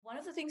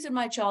the things in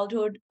my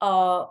childhood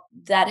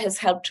that has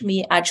helped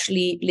me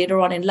actually later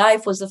on in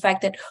life was the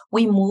fact that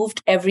we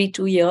moved every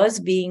 2 years,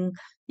 being,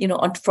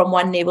 from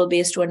one naval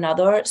base to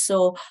another.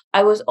 So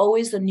I was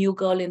always the new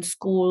girl in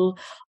school.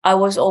 I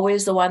was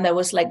always the one that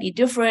was slightly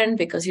different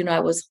because, I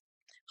was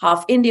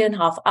half Indian,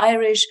 half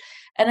Irish.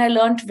 And I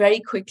learned very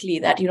quickly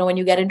that, when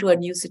you get into a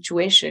new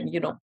situation,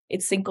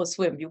 it's sink or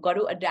swim. You've got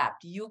to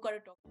adapt. You've got to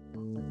talk.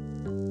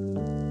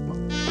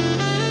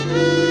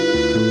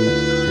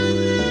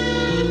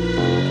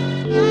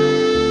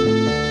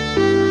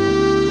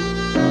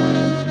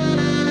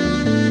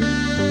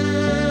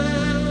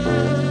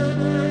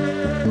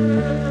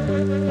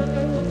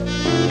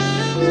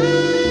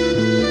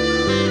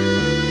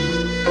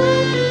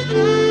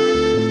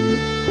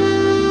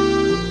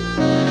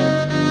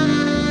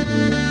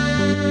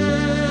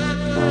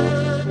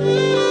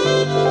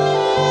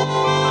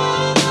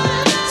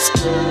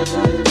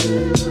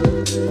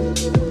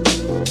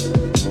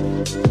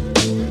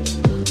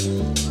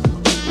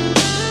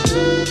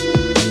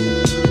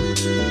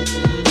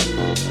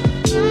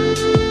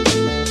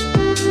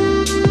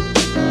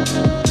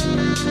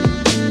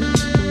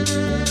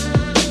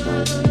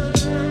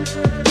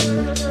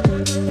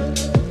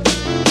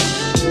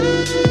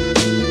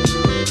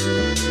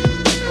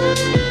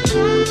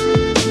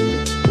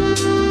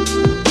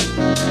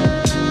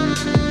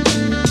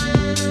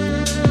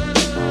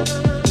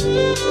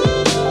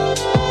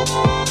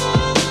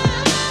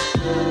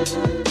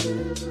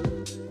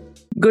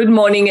 Good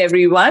morning,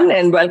 everyone,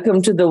 and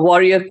welcome to the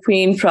Warrior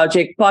Queen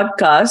Project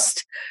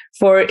podcast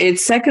for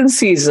its second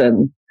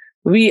season.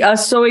 We are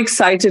so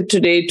excited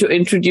today to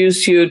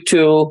introduce you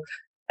to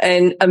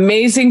an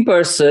amazing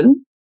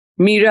person,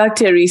 Meera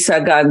Teresa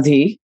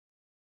Gandhi.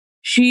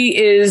 She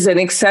is an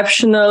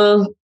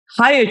exceptional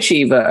high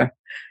achiever.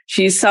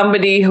 She's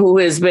somebody who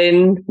has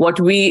been what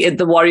we at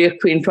the Warrior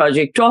Queen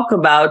Project talk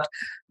about,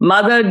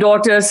 mother,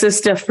 daughter,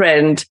 sister,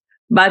 friend,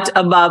 but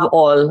above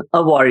all,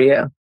 a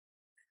warrior.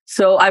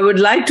 So I would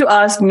like to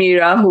ask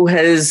Meera, who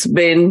has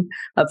been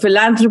a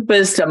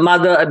philanthropist, a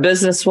mother, a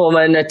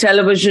businesswoman, a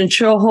television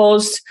show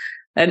host,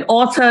 an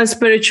author, a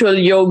spiritual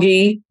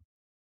yogi.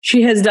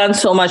 She has done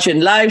so much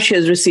in life. She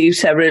has received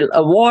several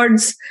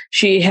awards.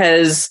 She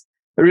has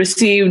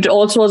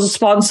also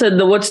sponsored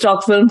the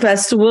Woodstock Film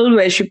Festival,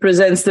 where she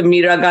presents the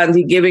Meera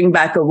Gandhi Giving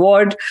Back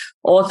Award,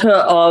 author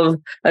of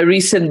a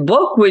recent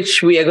book,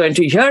 which we are going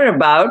to hear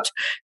about.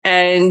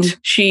 And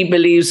she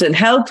believes in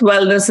health,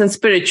 wellness, and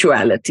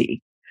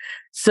spirituality.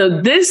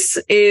 So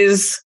this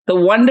is the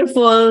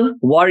wonderful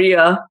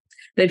warrior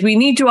that we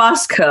need to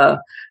ask her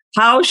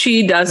how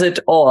she does it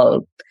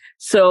all.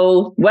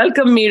 So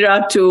welcome,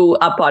 Meera, to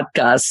our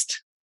podcast.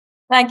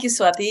 Thank you,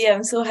 Swati.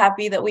 I'm so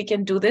happy that we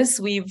can do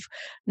this. We've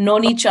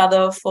known each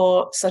other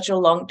for such a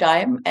long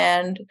time,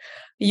 and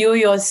you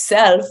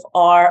yourself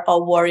are a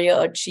warrior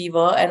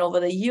achiever. And over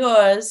the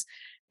years,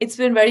 it's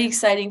been very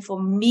exciting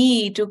for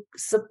me to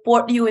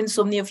support you in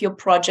so many of your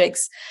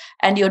projects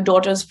and your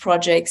daughter's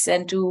projects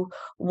and to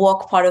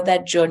walk part of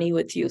that journey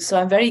with you. So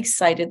I'm very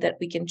excited that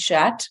we can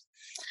chat.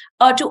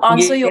 To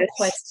answer your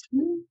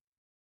question,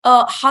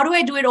 how do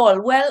I do it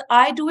all? Well,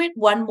 I do it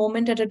one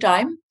moment at a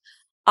time.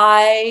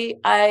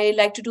 I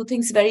like to do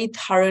things very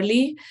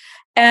thoroughly.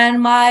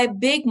 And my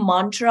big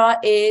mantra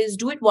is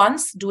do it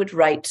once, do it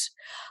right.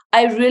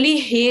 I really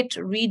hate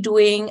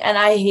redoing, and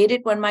I hate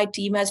it when my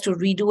team has to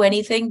redo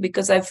anything,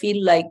 because I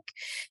feel like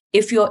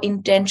if you're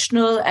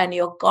intentional and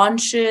you're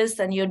conscious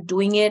and you're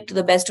doing it to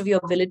the best of your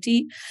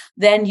ability,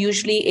 then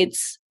usually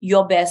it's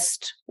your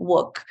best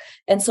work.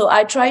 And so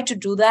I try to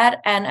do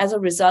that. And as a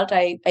result,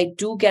 I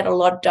do get a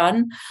lot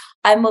done.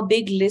 I'm a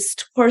big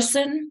list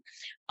person.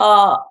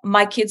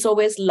 My kids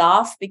always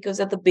laugh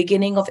because at the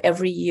beginning of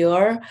every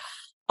year,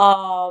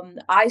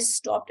 I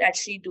stopped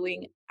actually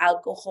doing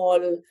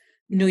alcohol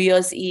New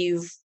Year's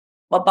Eve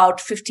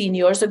about 15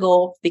 years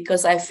ago,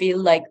 because I feel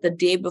like the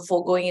day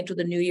before going into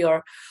the new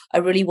year, I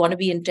really want to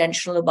be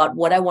intentional about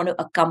what I want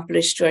to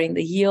accomplish during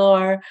the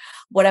year,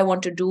 what I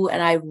want to do.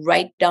 And I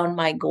write down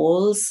my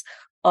goals.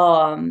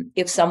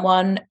 If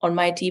someone on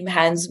my team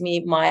hands me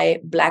my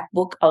black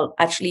book, I'll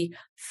actually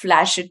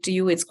flash it to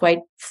you. It's quite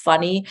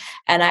funny.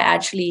 And I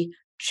actually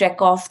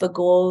check off the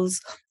goals.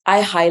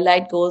 I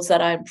highlight goals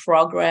that are in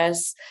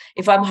progress.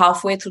 If I'm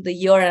halfway through the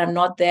year and I'm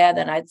not there,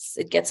 then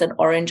it gets an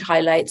orange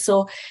highlight.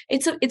 So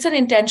it's an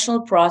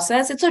intentional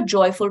process. It's a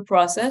joyful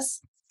process.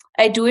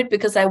 I do it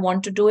because I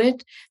want to do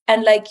it.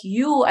 And like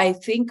you, I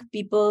think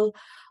people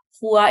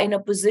who are in a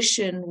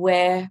position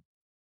where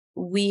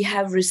we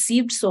have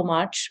received so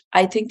much,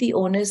 I think the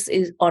onus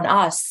is on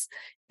us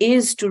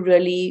is to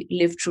really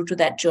live true to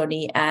that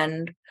journey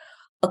and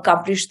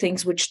accomplish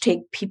things which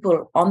take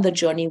people on the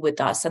journey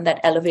with us and that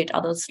elevate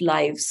others'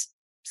 lives.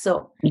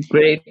 So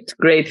great.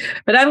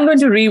 But I'm going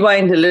to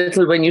rewind a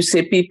little when you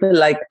say people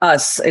like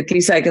us. At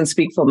least I can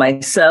speak for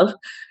myself.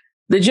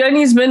 The journey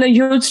has been a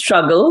huge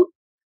struggle.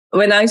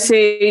 When I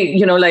say,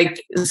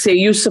 say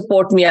you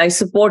support me, I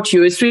support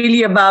you, it's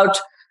really about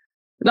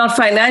not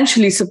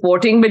financially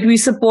supporting, but we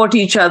support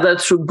each other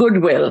through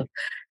goodwill.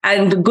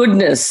 and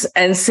goodness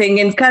and saying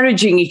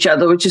encouraging each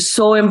other, which is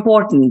so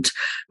important,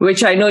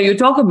 which I know you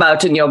talk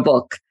about in your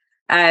book.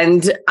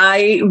 And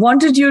I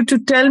wanted you to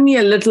tell me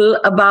a little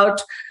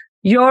about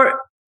your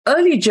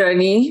early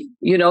journey.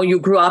 You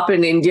grew up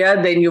in India,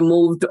 then you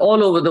moved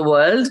all over the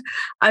world.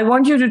 I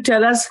want you to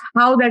tell us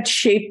how that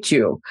shaped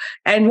you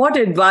and what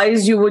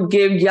advice you would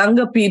give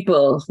younger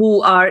people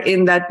who are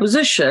in that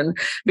position,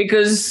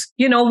 because,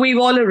 we've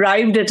all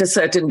arrived at a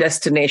certain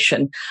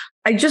destination.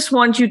 I just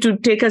want you to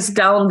take us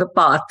down the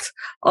path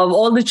of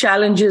all the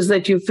challenges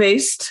that you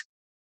faced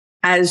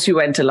as you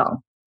went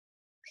along.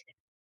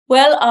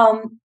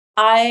 Well,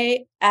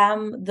 I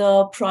am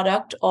the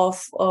product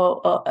of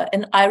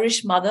an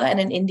Irish mother and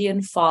an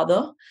Indian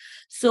father.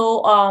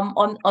 So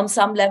on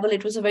some level,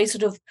 it was a very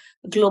sort of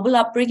global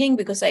upbringing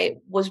because I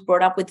was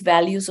brought up with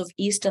values of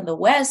East and the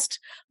West.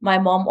 My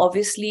mom,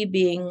 obviously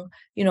being,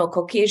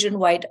 Caucasian,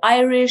 white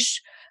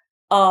Irish,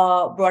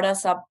 brought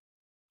us up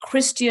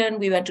Christian.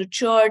 We went to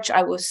church.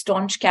 I was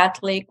staunch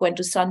Catholic, went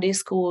to Sunday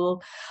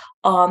school.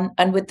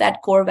 And with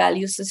that core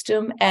value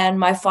system. And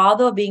my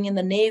father, being in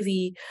the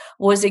Navy,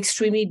 was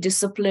extremely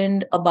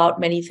disciplined about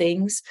many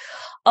things.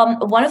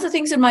 One of the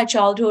things in my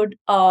childhood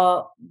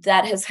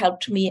that has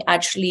helped me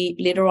actually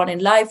later on in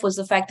life was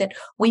the fact that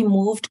we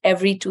moved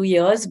every 2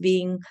 years,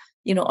 being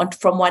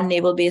from one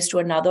naval base to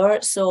another.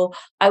 So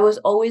I was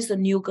always the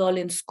new girl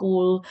in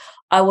school.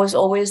 I was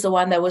always the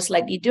one that was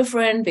slightly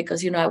different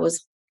because, I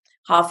was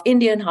half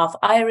Indian, half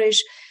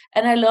Irish.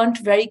 And I learned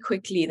very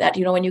quickly that,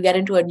 when you get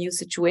into a new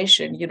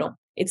situation,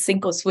 it's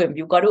sink or swim.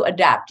 You've got to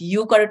adapt.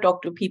 You've got to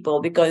talk to people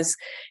because,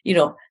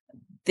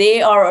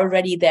 they are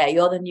already there.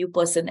 You're the new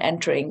person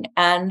entering.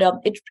 And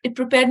it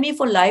prepared me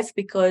for life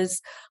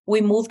because we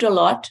moved a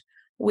lot.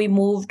 We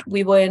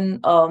were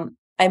in,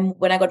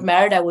 when I got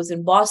married, I was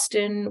in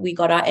Boston. We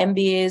got our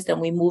MBAs. Then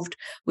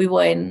we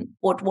were in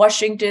Port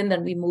Washington.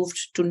 Then we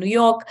moved to New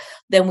York.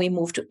 Then we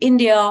moved to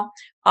India.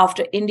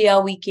 After India,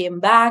 we came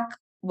back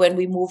when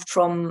we moved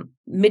from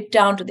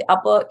Midtown to the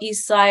Upper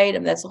East Side,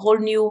 and that's a whole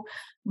new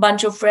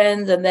bunch of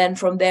friends. And then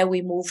from there,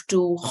 we moved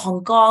to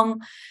Hong Kong,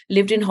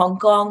 lived in Hong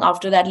Kong.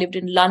 After that, lived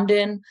in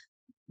London,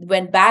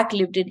 went back,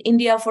 lived in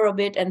India for a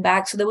bit and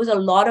back. So there was a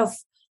lot of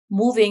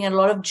moving and a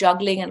lot of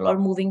juggling and a lot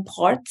of moving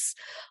parts,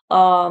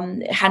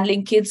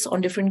 handling kids on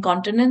different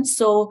continents.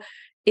 So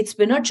it's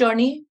been a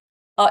journey,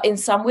 in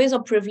some ways a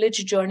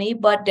privileged journey,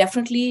 but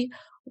definitely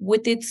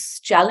with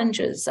its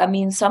challenges. I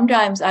mean,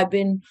 sometimes I've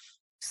been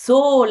so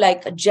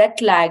like jet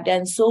lagged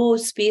and so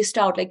spaced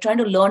out, like trying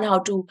to learn how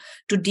to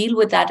deal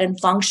with that and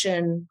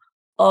function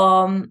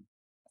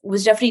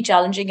was definitely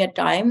challenging at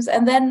times.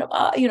 And then,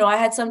 I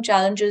had some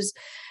challenges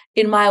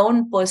in my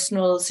own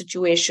personal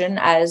situation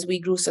as we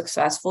grew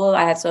successful.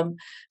 I had some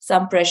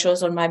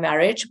pressures on my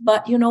marriage,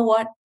 but you know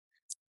what?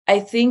 I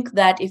think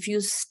that if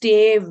you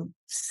stay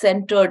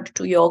centered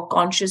to your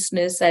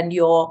consciousness and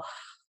your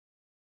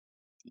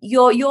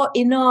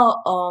inner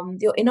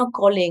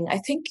calling, I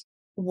think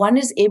one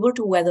is able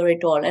to weather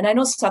it all. And I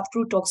know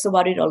Sadhguru talks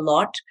about it a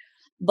lot,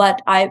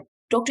 but I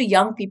talk to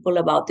young people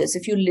about this.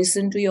 If you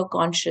listen to your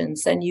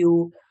conscience and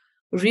you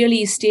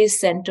really stay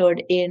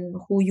centered in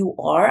who you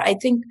are, I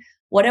think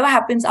whatever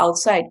happens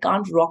outside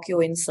can't rock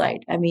your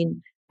inside. I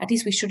mean, at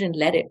least we shouldn't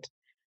let it.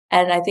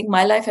 And I think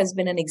my life has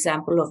been an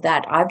example of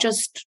that. I've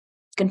just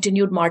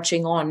continued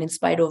marching on in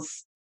spite of,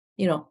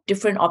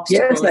 different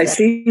obstacles. Yes, I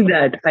see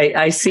that.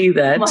 I see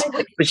that,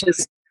 which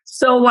is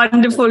so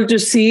wonderful to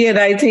see. And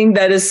I think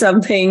that is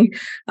something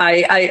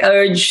I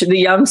urge the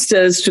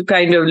youngsters to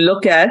kind of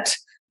look at,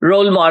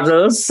 role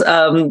models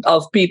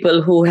of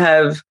people who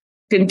have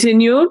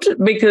continued,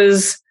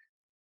 because,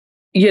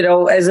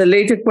 as a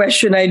later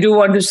question, I do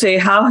want to say,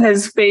 how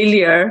has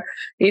failure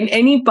in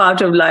any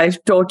part of life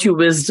taught you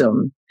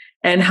wisdom?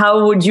 And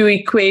how would you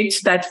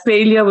equate that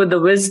failure with the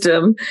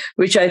wisdom,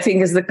 which I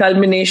think is the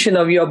culmination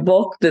of your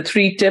book, the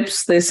 3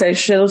 tips, the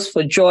essentials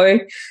for joy,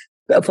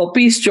 for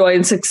peace, joy,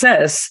 and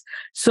success.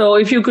 So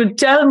if you could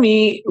tell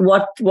me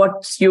what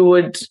you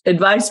would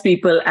advise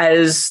people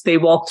as they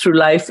walk through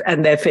life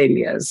and their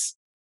failures.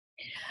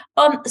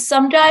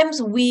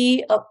 Sometimes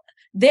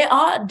there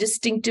are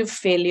distinctive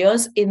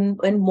failures in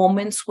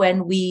moments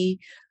when we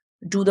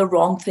do the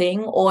wrong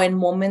thing, or in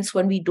moments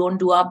when we don't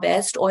do our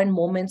best, or in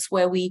moments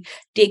where we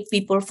take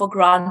people for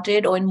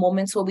granted, or in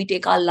moments where we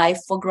take our life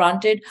for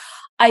granted.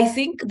 I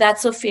think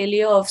that's a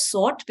failure of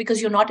sort because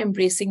you're not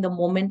embracing the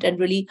moment and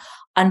really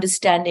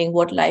understanding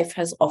what life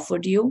has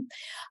offered you.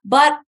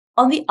 But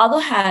on the other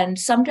hand,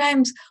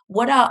 sometimes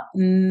what are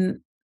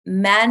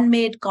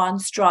man-made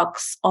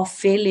constructs of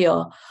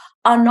failure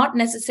are not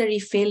necessarily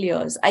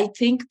failures. I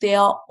think they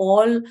are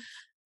all.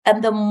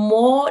 And the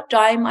more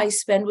time I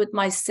spend with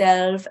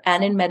myself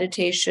and in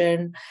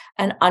meditation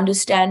and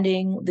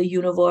understanding the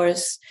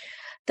universe,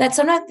 that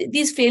sometimes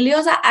these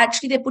failures are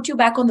actually, they put you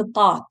back on the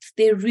path.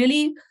 They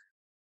really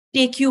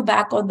take you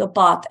back on the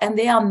path, and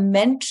they are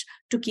meant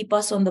to keep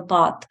us on the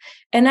path.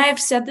 And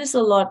I've said this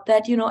a lot,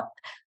 that,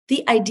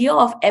 the idea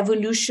of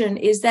evolution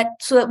is that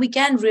so that we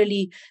can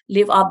really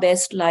live our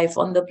best life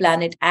on the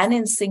planet and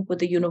in sync with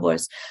the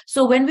universe.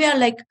 So when we are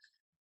like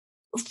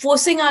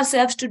forcing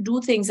ourselves to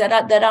do things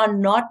that are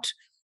not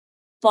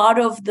part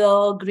of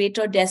the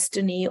greater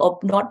destiny or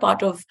not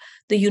part of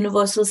the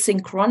universal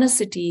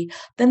synchronicity,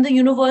 then the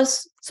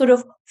universe sort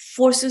of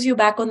forces you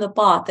back on the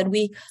path. And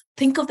we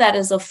think of that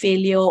as a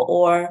failure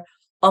or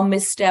a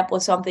misstep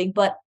or something.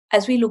 But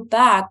as we look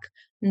back,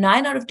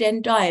 9 out of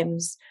 10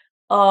 times,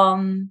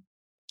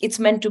 it's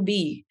meant to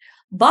be.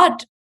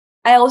 But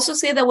I also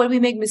say that when we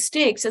make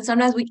mistakes, and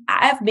sometimes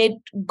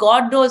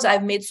God knows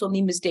I've made so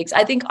many mistakes.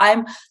 I think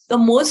I'm the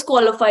most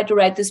qualified to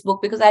write this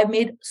book because I've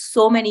made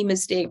so many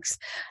mistakes.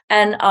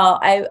 And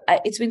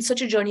it's been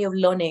such a journey of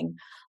learning.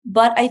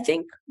 But I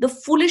think the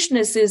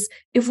foolishness is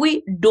if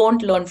we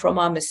don't learn from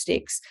our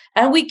mistakes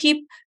and we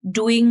keep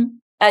doing,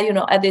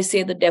 as they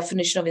say, the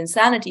definition of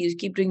insanity is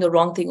keep doing the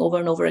wrong thing over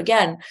and over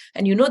again.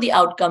 And the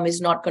outcome is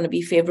not going to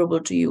be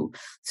favorable to you.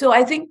 So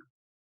I think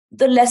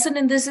the lesson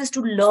in this is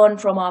to learn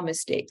from our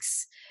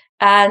mistakes.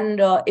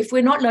 And if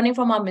we're not learning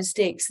from our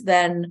mistakes,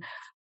 then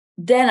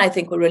I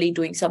think we're really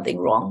doing something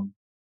wrong.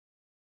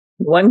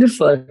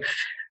 Wonderful.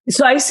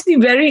 So I see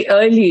very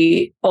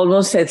early,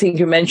 almost I think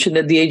you mentioned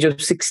at the age of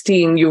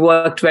 16, you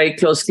worked very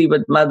closely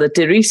with Mother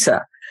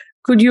Teresa.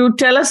 Could you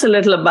tell us a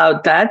little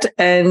about that?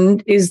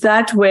 And is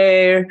that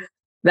where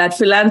that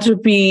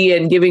philanthropy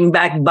and giving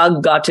back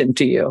bug got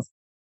into you?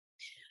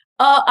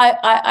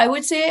 I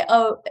would say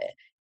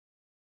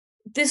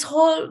this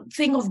whole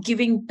thing of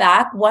giving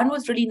back, one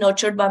was really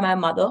nurtured by my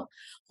mother,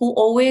 who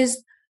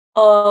always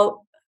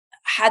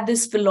had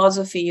this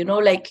philosophy,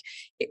 like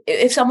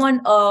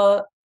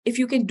if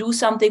you can do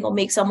something or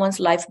make someone's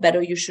life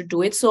better, you should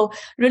do it. So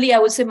really, I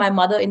would say my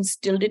mother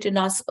instilled it in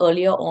us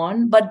earlier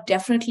on, but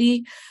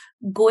definitely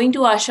going to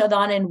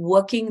Ashadan and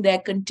working there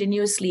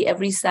continuously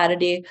every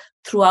Saturday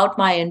throughout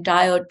my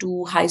entire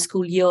 2 high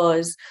school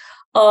years,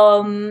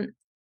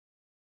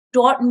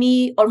 taught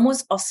me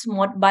almost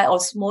by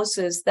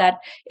osmosis that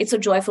it's a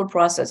joyful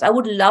process. I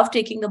would love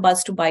taking the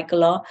bus to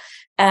Baikala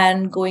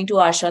and going to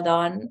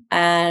Ashadan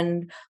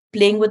and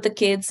playing with the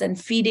kids and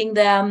feeding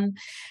them.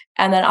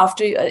 And then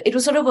after, it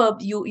was sort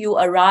of you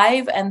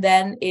arrive and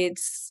then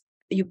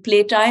you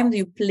play time,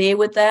 you play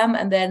with them,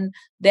 and then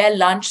their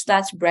lunch,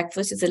 that's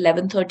breakfast, it's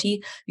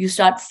 11:30. You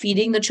start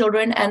feeding the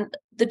children, and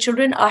the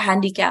children are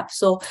handicapped.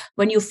 So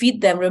when you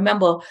feed them,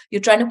 remember,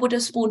 you're trying to put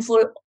a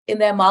spoonful in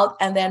their mouth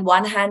and then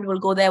one hand will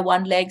go there,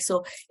 one leg.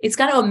 So it's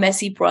kind of a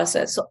messy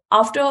process. So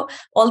after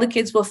all the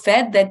kids were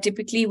fed, then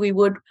typically we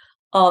would,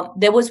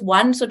 there was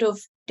one sort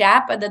of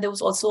tap and then there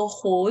was also a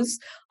hose.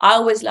 I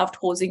always loved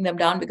hosing them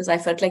down because I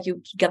felt like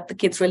you get the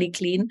kids really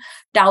clean,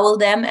 towel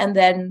them and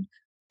then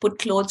put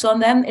clothes on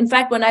them. In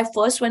fact, when I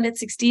first went at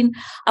 16,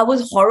 I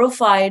was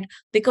horrified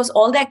because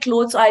all their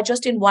clothes are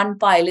just in one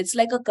pile. It's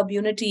like a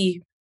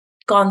community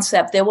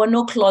concept. There were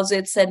no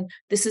closets and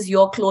this is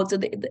your clothes.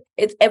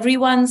 It's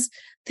everyone's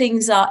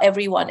things are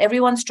everyone.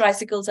 Everyone's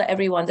tricycles are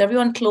everyone's.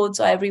 Everyone's clothes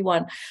are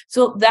everyone.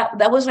 So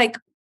that was like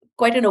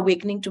quite an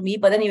awakening to me.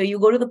 But anyway, you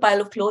go to the pile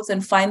of clothes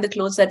and find the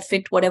clothes that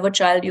fit whatever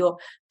child you're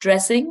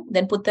dressing,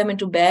 then put them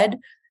into bed,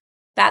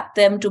 pat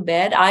them to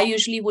bed. I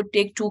usually would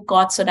take 2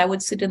 cots and I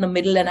would sit in the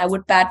middle and I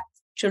would pat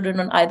children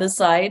on either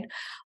side.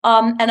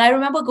 And I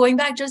remember going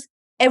back, just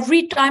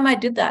every time I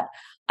did that,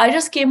 I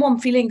just came home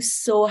feeling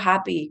so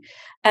happy.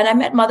 And I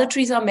met Mother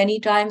Teresa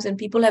many times and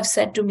people have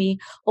said to me,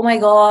 oh my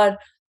God,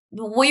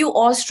 were you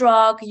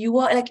awestruck? You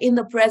were like in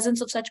the presence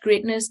of such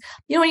greatness.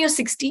 When you're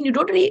 16, you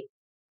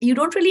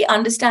don't really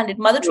understand it.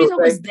 Mother Teresa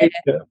was there.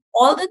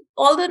 All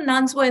the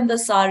nuns were in the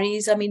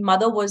saris. I mean,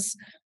 Mother was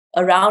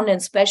around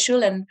and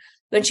special. And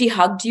when she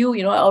hugged you,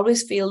 I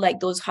always feel like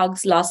those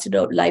hugs lasted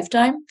a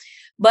lifetime.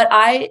 But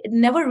I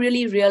never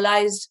really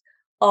realized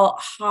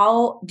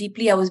how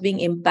deeply I was being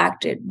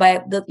impacted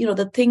by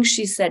the things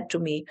she said to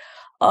me.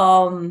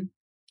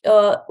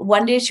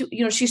 One day she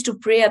used to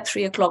pray at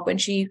 3:00 when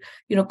she,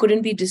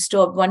 couldn't be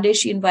disturbed. One day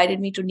she invited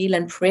me to kneel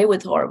and pray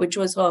with her, which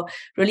was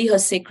really her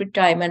sacred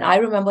time. And I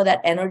remember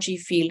that energy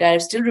field. I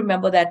still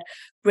remember that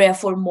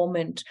prayerful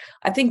moment.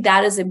 I think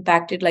that has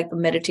impacted like the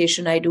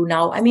meditation I do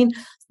now. I mean,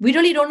 we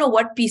really don't know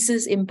what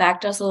pieces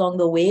impact us along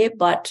the way,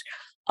 but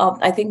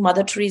I think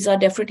Mother Teresa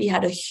definitely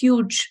had a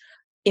huge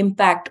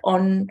impact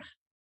on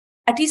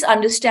at least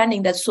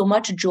understanding that so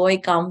much joy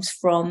comes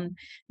from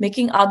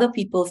making other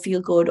people feel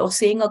good or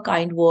saying a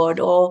kind word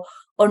or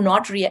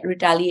not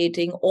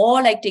retaliating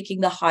or like taking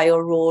the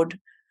higher road.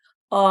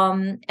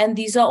 And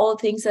these are all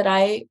things that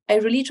I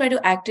really try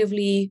to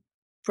actively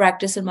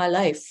practice in my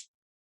life.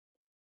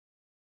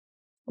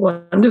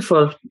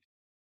 Wonderful.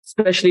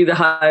 Especially the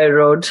higher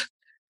road.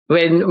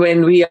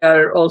 When we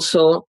are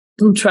also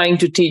trying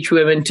to teach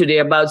women today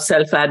about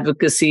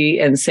self-advocacy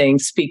and saying,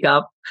 speak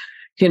up,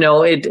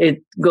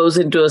 it goes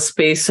into a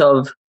space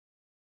of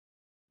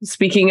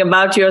speaking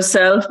about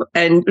yourself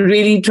and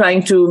really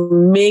trying to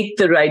make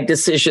the right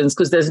decisions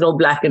because there's no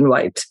black and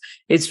white.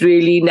 It's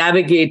really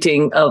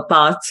navigating a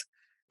path.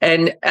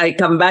 And I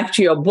come back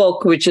to your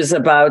book, which is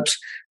about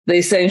the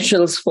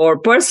essentials for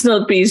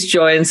personal peace,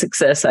 joy, and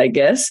success, I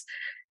guess.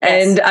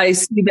 Yes. And I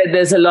see that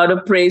there's a lot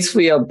of praise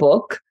for your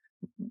book.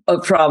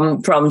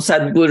 from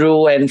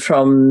Sadhguru and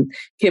from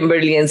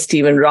Kimberly and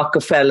Stephen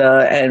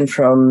Rockefeller and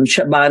from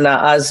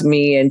Shabana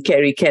Azmi and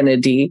Kerry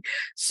Kennedy.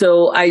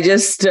 So I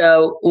just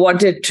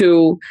wanted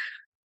to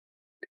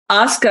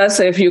ask us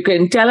if you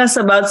can tell us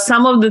about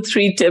some of the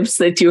 3 tips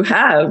that you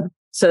have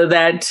so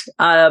that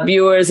our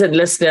viewers and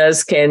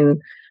listeners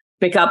can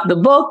pick up the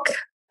book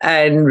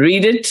and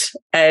read it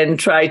and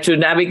try to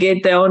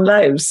navigate their own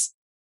lives.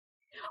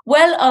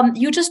 Well,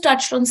 you just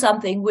touched on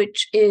something,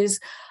 which is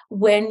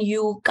when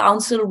you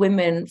counsel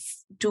women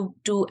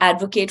to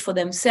advocate for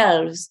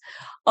themselves.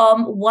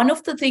 One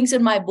of the things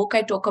in my book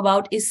I talk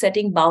about is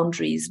setting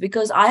boundaries,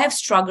 because I have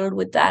struggled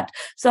with that.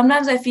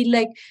 Sometimes I feel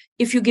like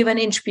if you give an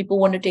inch, people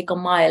want to take a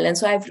mile. And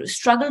so I've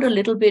struggled a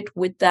little bit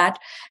with that.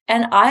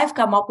 And I have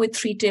come up with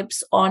 3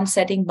 tips on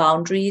setting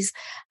boundaries.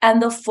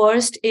 And the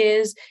first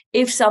is,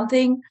 if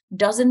something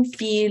doesn't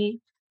feel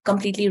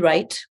completely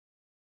right,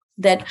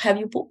 then have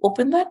you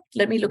opened that?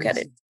 Let me look at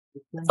it.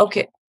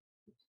 Okay.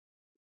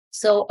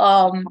 So,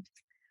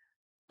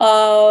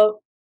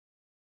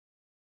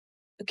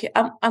 okay,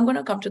 I'm going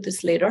to come to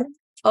this later.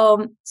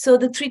 So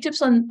the 3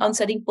 tips on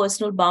setting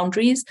personal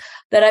boundaries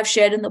that I've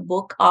shared in the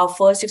book are: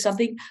 first, if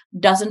something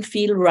doesn't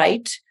feel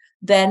right,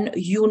 then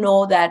you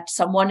know that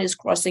someone is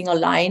crossing a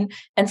line,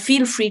 and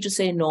feel free to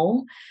say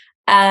no.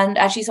 And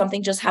actually,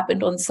 something just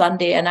happened on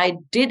Sunday, and I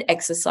did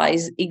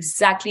exercise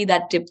exactly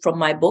that tip from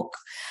my book.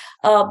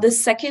 The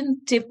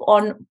second tip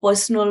on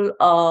personal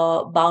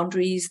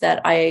boundaries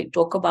that I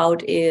talk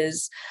about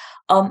is,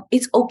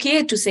 it's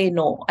okay to say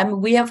no. I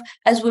mean,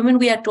 as women,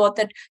 we are taught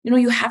that,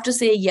 you have to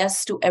say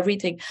yes to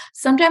everything.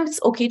 Sometimes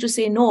it's okay to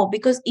say no,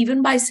 because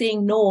even by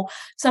saying no,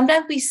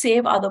 sometimes we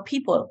save other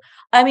people.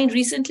 I mean,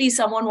 recently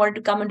someone wanted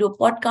to come and do a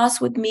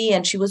podcast with me,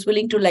 and she was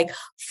willing to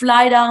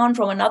fly down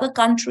from another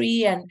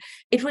country. And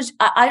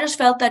I just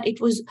felt that it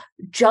was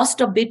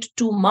just a bit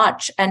too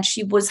much. And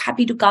she was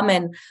happy to come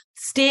and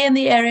stay in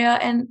the area.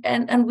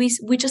 And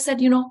we just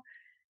said,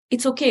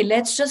 it's okay.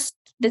 Let's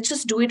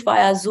just do it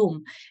via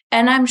Zoom.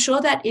 And I'm sure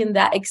that in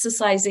that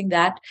exercising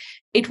that,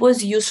 it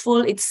was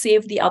useful. It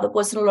saved the other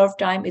person a lot of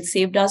time. It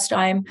saved us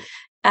time.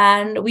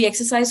 And we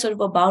exercised sort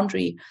of a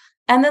boundary.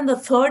 And then the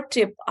third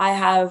tip I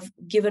have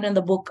given in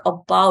the book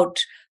about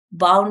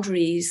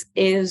boundaries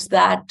is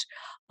that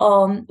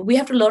we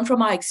have to learn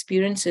from our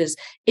experiences.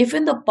 If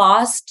in the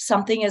past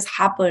something has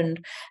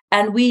happened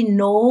and we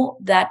know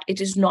that it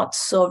is not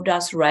served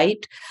us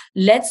right,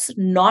 let's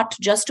not,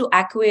 just to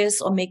acquiesce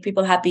or make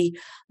people happy,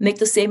 make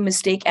the same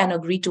mistake and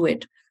agree to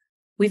it.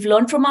 We've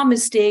learned from our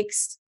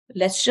mistakes.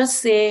 Let's just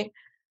say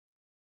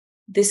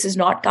this is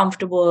not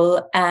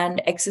comfortable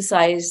and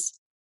exercise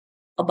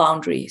a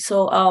boundary.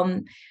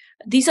 So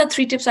these are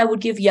 3 tips I would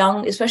give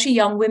especially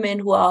young women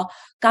who are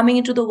coming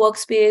into the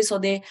workspace, or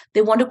they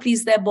want to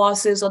please their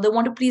bosses, or they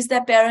want to please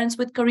their parents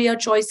with career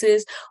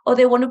choices, or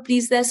they want to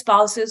please their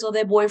spouses or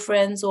their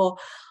boyfriends. Or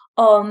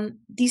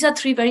these are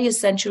 3 very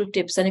essential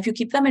tips. And if you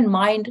keep them in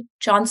mind,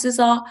 chances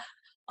are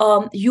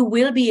you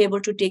will be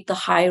able to take the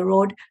high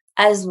road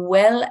as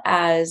well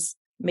as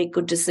make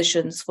good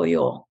decisions for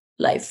your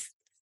life.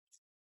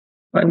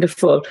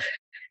 Wonderful.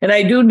 And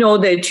I do know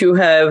that you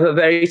have a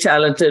very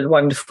talented,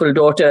 wonderful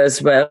daughter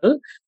as well.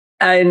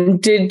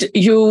 And did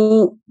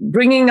you,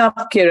 bringing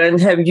up Kiran,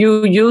 have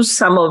you used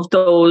some of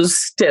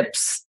those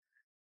tips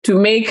to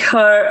make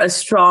her a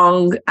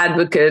strong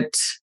advocate,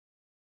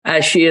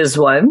 as she is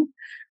one?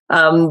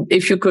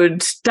 If you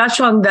could touch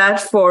on that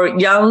for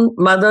young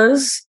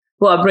mothers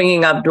who are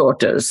bringing up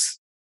daughters.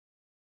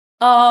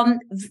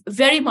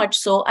 Very much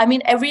so. I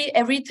mean,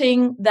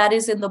 everything that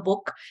is in the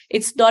book,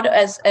 it's not,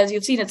 as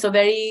you've seen, it's a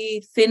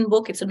very thin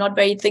book. It's a not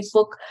very thick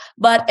book,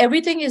 but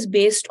everything is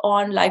based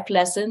on life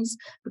lessons,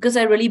 because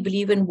I really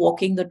believe in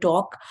walking the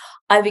talk.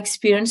 I've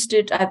experienced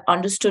it. I've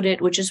understood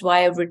it, which is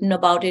why I've written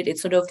about it.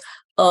 It's sort of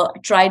a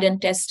tried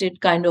and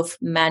tested kind of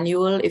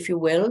manual, if you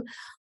will.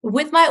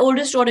 With my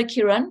oldest daughter,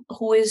 Kiran,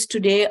 who is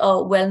today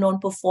a well-known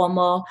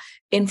performer,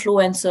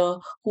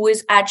 influencer, who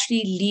is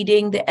actually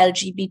leading the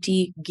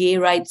LGBT gay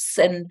rights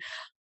and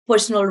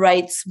personal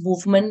rights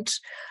movement.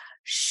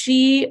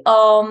 She,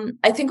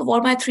 I think of all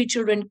my 3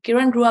 children,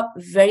 Kiran grew up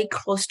very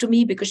close to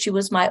me because she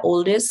was my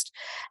oldest.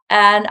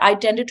 And I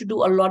tended to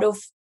do a lot of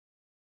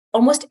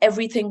almost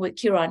everything with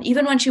Kiran,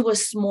 even when she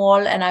was small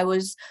and I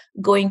was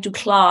going to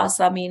class.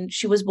 I mean,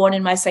 she was born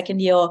in my second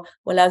year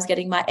while I was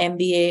getting my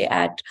MBA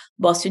at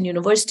Boston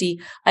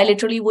University. I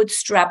literally would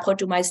strap her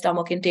to my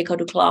stomach and take her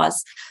to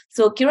class.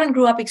 So Kiran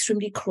grew up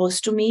extremely close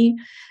to me.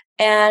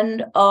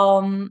 And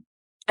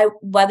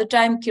by the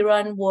time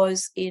Kiran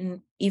was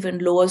in even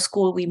lower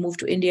school, we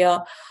moved to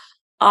India.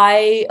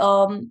 I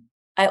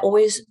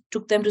always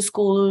took them to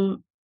school.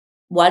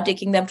 While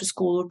taking them to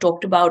school,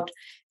 talked about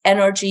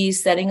energy,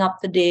 setting up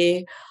the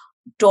day,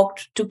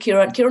 talked to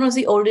Kiran. Kiran was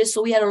the oldest,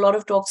 so we had a lot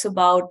of talks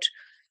about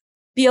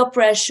peer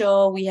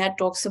pressure. We had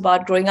talks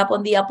about growing up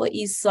on the Upper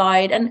East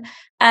Side.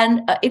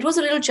 And it was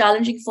a little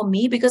challenging for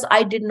me because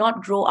I did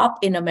not grow up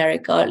in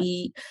America,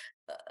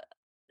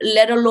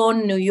 let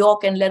alone New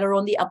York and let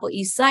alone the Upper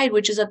East Side,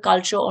 which is a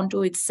culture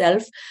unto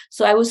itself.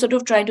 So I was sort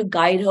of trying to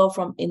guide her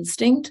from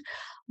instinct.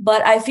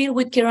 But I feel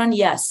with Kiran,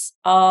 yes,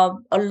 a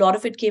lot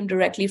of it came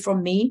directly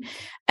from me.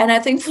 And I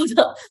think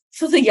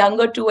for the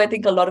younger two, I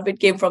think a lot of it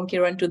came from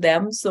Kiran to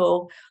them.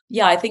 So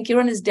yeah, I think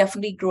Kiran has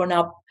definitely grown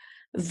up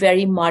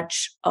very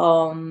much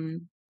under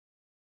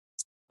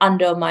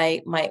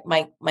my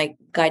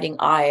guiding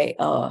eye,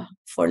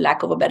 for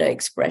lack of a better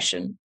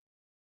expression.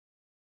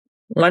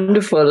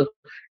 Wonderful.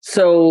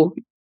 So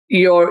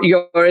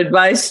your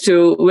advice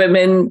to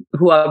women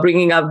who are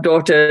bringing up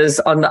daughters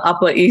on the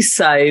Upper East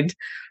Side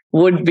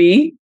would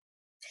be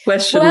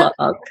question Well,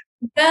 mark.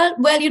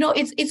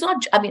 it's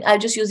not. I mean, I'll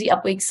just use the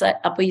Upper East Side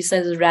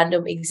as a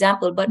random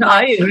example. But No,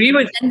 my I agree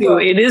with you.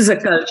 mentor, It is a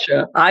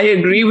culture. I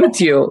agree with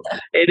you.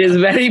 It is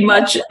very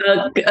much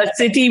a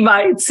city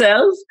by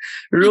itself,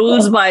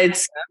 rules by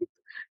itself,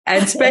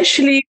 and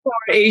especially for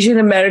Asian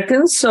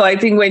Americans. So I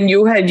think when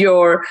you had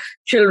your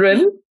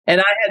children, and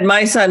I had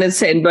my son at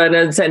St.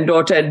 Bernard's and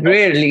daughter at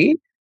Brearley,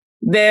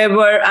 there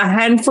were a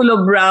handful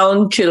of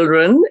brown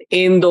children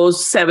in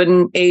those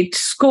 7, 8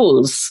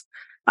 schools.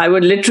 I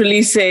would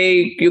literally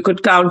say you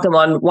could count them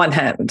on one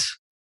hand.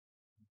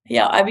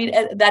 yeah, I mean,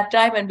 at that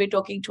time, and we're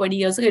talking 20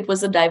 years ago, it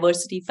was a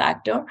diversity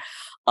factor.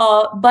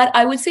 But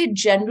I would say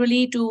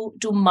generally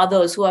to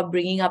mothers who are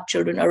bringing up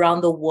children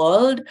around the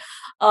world,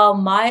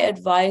 my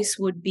advice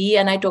would be,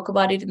 and I talk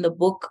about it in the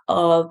book,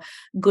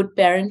 Good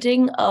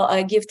Parenting.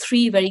 I give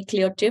 3 very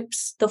clear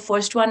tips. The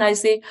first one, I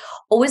say,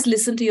 always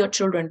listen to your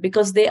children,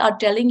 because they are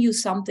telling you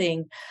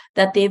something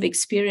that they've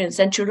experienced,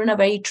 and children are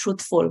very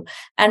truthful.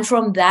 And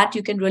from that,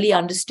 you can really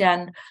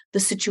understand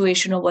the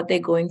situation or what they're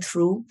going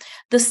through.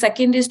 The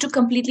second is to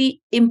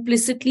completely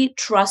implicitly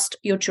trust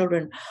your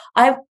children.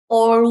 I've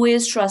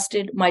always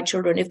trusted my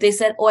children. If they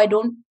said, oh, I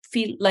don't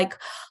feel like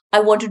I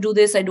want to do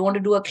this, I don't want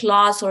to do a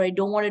class, or I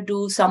don't want to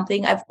do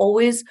something, I've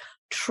always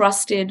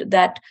trusted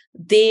that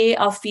they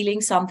are feeling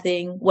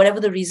something,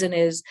 whatever the reason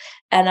is.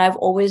 And I've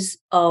always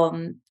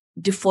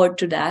deferred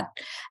to that.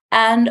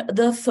 And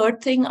the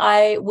third thing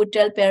I would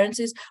tell parents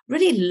is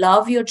really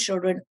love your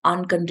children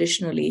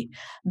unconditionally,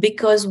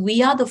 because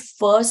we are the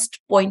first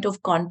point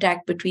of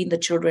contact between the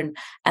children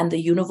and the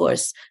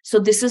universe. So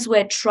this is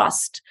where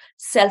trust,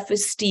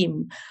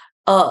 self-esteem,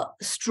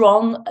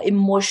 strong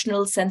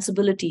emotional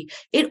sensibility,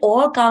 it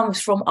all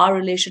comes from our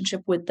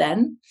relationship with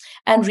them.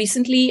 And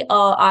recently,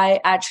 I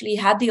actually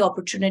had the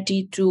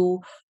opportunity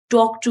to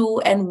talk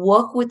to and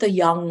work with a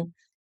young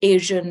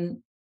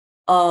Asian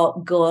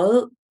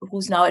girl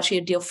who's now actually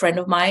a dear friend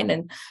of mine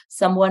and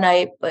someone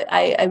I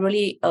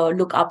really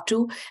look up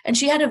to. And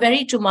she had a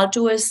very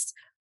tumultuous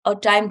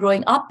time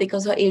growing up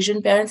because her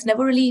Asian parents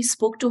never really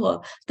spoke to her.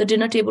 The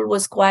dinner table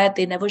was quiet;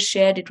 they never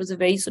shared. It was a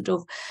very sort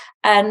of,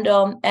 and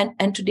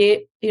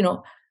today,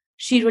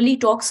 she really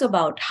talks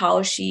about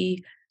how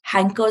she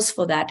hankers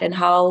for that and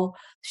how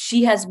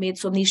she has made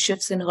so many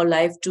shifts in her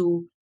life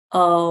to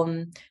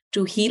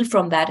heal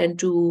from that and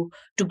to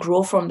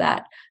grow from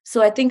that.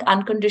 So I think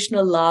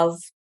unconditional love,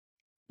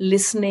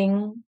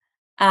 listening,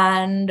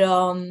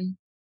 and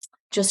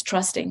just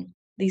trusting.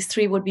 These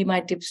 3 would be my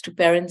tips to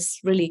parents,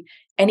 really,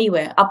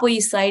 anywhere. Upper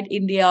East Side,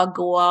 India,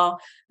 Goa,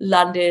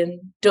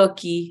 London,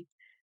 Turkey,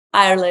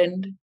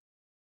 Ireland,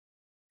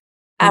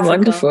 Africa.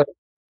 Wonderful.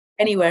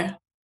 Anywhere.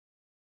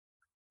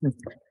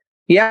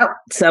 Yeah,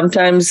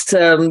 sometimes,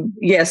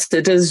 yes,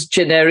 it is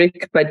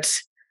generic, but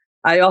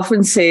I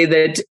often say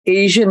that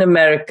Asian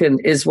American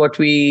is what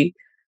we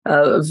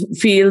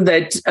feel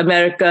that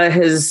America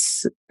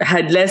has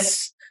had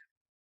less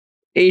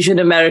Asian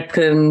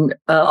American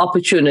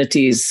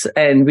opportunities.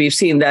 And we've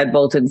seen that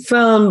both in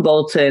film,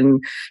 both in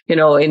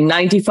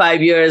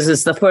 95 years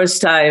is the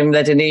first time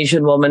that an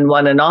Asian woman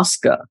won an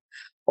Oscar,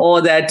 or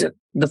that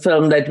the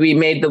film that we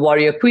made, The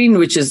Warrior Queen,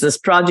 which is this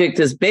project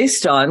is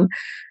based on,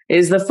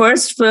 is the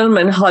first film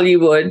in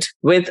Hollywood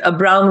with a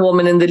brown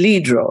woman in the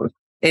lead role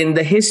in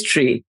the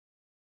history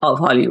of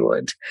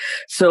Hollywood.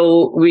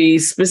 So we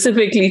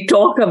specifically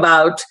talk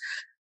about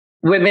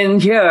women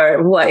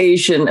here who are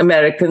Asian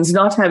Americans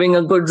not having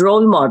a good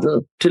role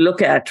model to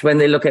look at when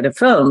they look at a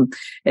film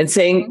and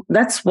saying,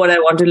 that's what I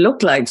want to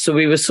look like. So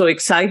we were so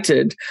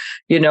excited,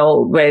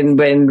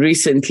 when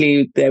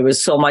recently there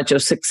was so much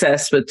of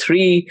success with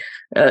 3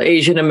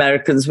 Asian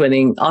Americans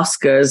winning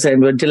Oscars,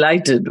 and we're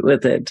delighted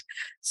with it.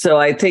 So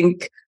I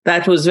think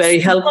that was very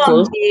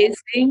helpful.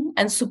 Amazing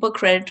and super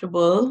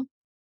creditable.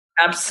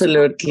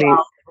 Absolutely.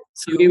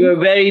 So we were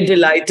very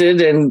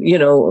delighted and,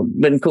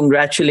 been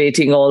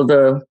congratulating all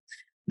the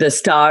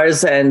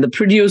stars and the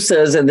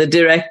producers and the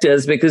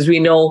directors, because we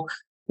know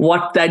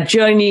what that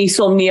journey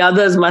so many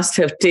others must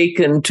have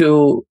taken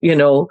to,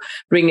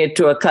 bring it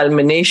to a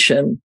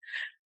culmination.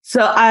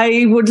 So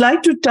I would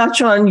like to touch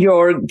on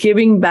your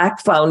Giving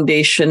Back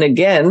Foundation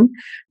again,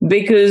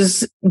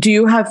 because do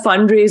you have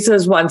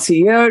fundraisers once a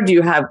year? Do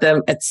you have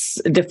them at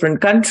different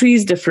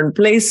countries, different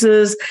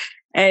places?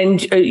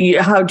 And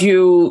how do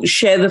you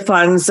share the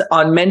funds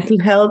on mental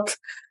health?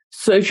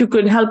 So if you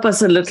could help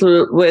us a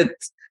little with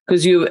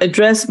because you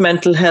address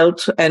mental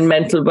health and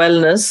mental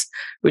wellness,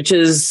 which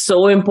is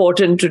so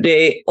important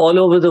today all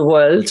over the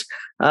world.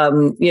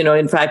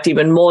 In fact,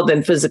 even more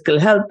than physical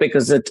health,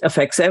 because it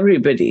affects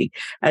everybody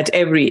at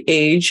every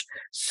age.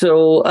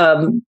 So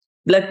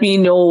let me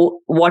know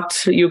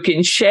what you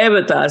can share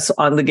with us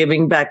on the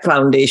Giving Back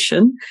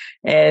Foundation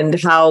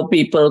and how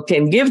people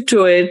can give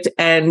to it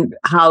and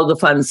how the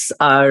funds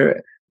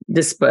are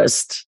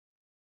dispersed.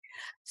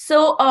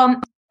 So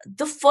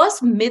the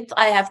first myth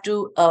I have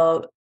to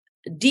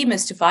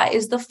demystify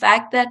is the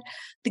fact that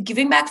the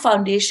Giving Back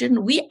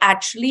Foundation, we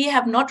actually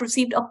have not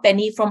received a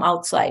penny from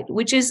outside,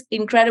 which is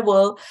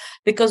incredible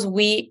because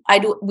we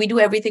do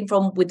everything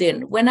from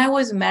within. When I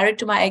was married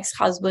to my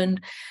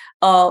ex-husband,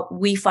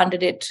 we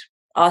funded it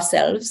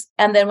ourselves.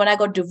 And then when I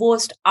got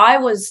divorced, I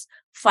was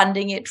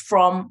funding it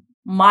from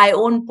my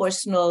own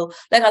personal,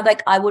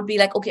 like I would be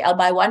like, okay, I'll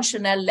buy one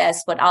Chanel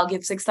less, but I'll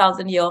give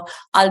 6,000 a year.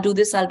 I'll do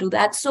this, I'll do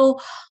that. So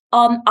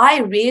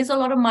I raise a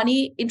lot of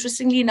money,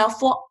 interestingly enough,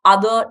 for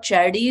other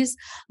charities,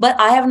 but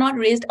I have not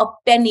raised a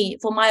penny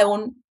for my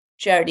own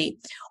charity.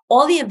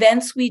 All the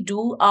events we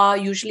do are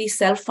usually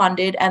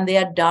self-funded, and they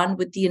are done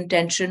with the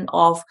intention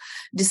of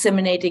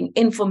disseminating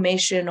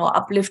information or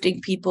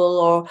uplifting people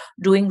or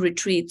doing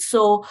retreats.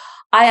 So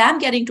I am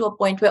getting to a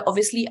point where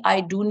obviously I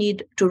do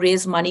need to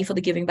raise money for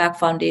the Giving Back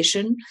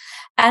Foundation.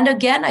 And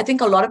again, I think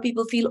a lot of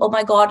people feel, oh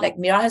my God, like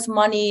Meera has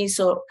money,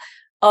 so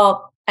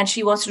and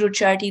she wants to do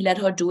charity, let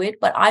her do it.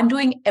 But I'm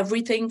doing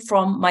everything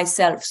from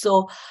myself.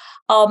 So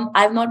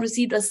I've not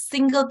received a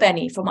single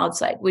penny from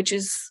outside, which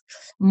is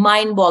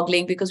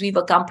mind-boggling because we've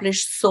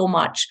accomplished so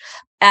much.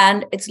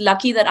 And it's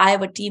lucky that I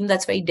have a team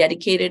that's very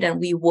dedicated and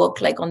we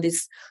work like on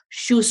these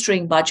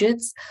shoestring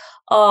budgets.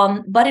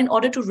 But in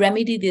order to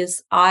remedy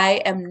this,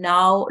 I am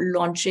now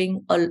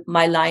launching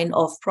my line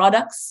of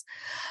products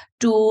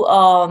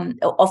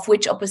of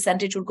which a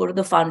percentage would go to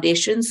the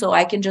foundation. So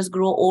I can just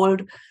grow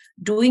old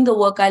doing the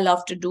work I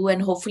love to do,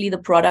 and hopefully the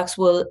products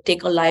will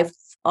take a life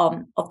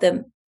of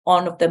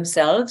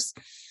themselves.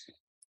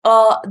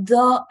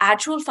 The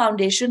actual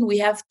foundation, we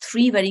have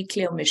three very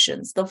clear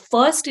missions. The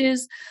first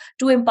is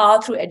to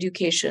empower through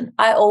education.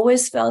 I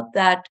always felt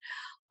that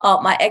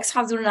my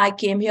ex-husband and I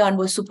came here and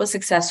were super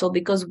successful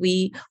because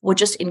we were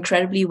just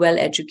incredibly well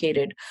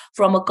educated,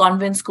 from a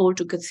convent school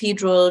to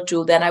cathedral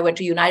to then I went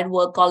to United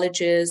World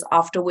Colleges,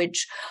 after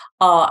which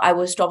I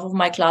was top of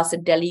my class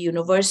at Delhi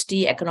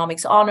University,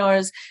 economics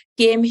honors,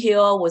 came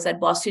here, was at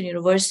Boston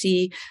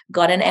University,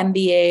 got an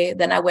MBA.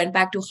 Then I went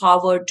back to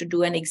Harvard to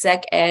do an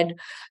exec ed.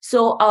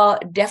 So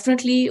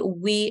definitely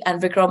we,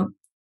 and Vikram,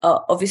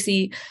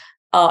 obviously,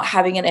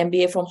 having an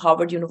MBA from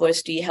Harvard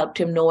University helped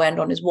him no end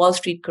on his Wall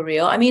Street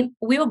career. I mean,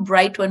 we were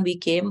bright when we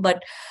came,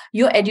 but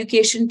your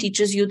education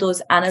teaches you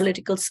those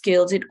analytical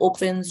skills. It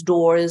opens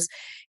doors.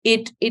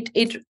 It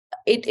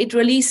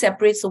really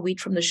separates the wheat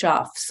from the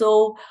chaff.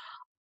 So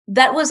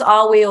that was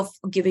our way of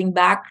giving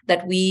back,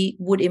 that we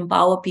would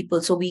empower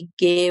people. So we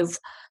gave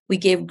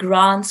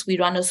grants. We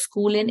run a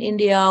school in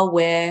India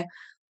where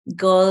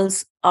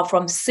girls are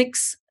from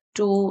 6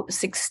 to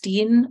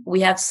 16.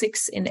 We have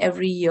 6 in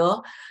every year.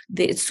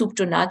 It's soup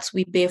to nuts.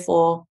 We pay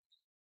for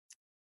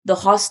the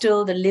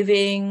hostel, the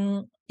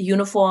living,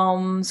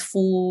 uniforms,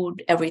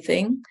 food,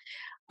 everything.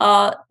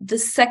 The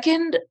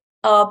second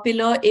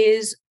pillar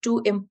is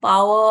to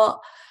empower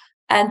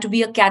and to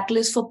be a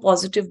catalyst for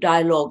positive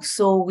dialogue.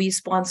 So we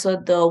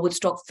sponsored the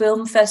Woodstock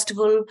Film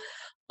Festival,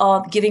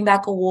 Giving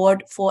Back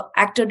Award for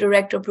actor,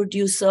 director,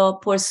 producer,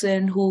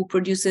 person who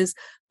produces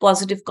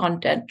positive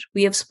content.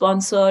 We have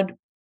sponsored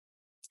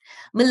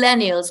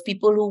millennials,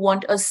 people who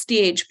want a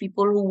stage,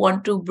 people who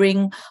want to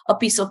bring a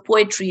piece of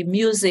poetry,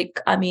 music.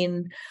 I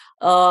mean,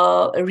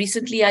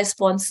 recently I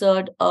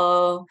sponsored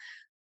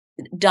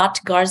Dart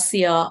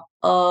Garcia,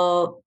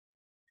 a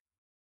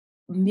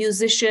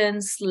musician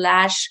 /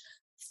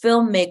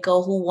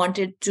 filmmaker who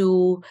wanted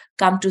to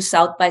come to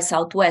South by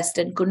Southwest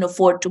and couldn't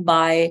afford to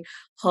buy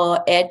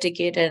her air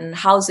ticket and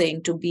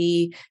housing to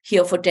be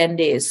here for 10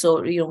 days.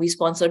 So, we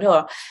sponsored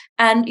her.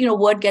 And,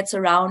 word gets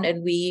around,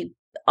 and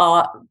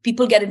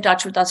people get in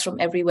touch with us from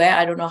everywhere.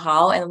 I don't know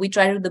how. And we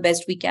try to do the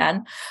best we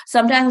can.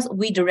 Sometimes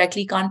we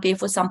directly can't pay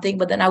for something,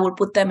 but then I will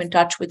put them in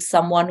touch with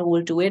someone who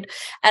will do it.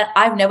 And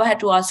I've never had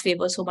to ask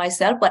favors for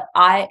myself, but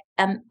I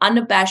am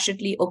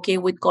unabashedly okay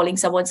with calling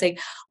someone saying,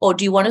 oh,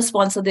 do you want to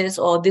sponsor this?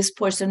 Or this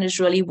person is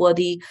really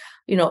worthy.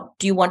 Do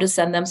you want to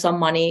send them some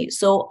money?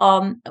 So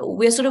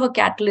we're sort of a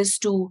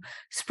catalyst to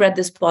spread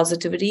this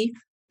positivity.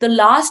 The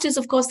last is,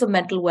 of course, the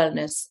mental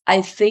wellness.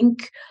 I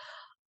think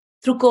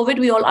through COVID,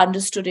 we all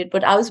understood it,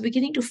 but I was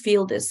beginning to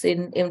feel this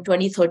in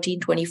 2013,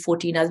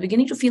 2014. I was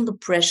beginning to feel the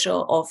pressure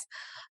of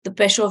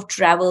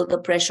travel, the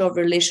pressure of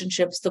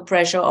relationships, the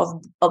pressure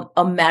of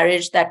a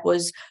marriage that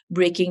was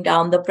breaking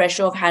down, the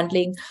pressure of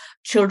handling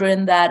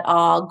children that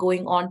are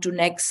going on to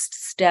next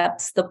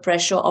steps, the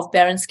pressure of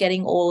parents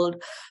getting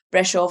old,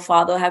 pressure of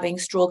father having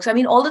strokes. I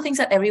mean, all the things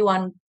that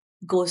everyone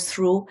goes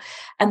through.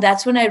 And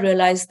that's when I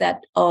realized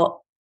that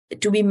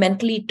to be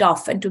mentally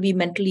tough and to be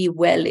mentally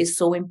well is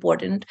so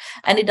important.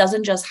 And it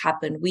doesn't just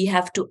happen. We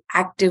have to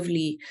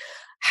actively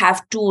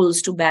have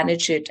tools to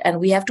manage it, and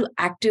we have to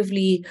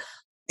actively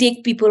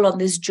take people on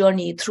this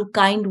journey through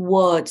kind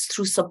words,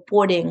 through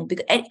supporting.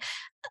 Because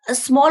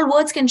small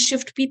words can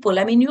shift people.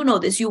 I mean, you know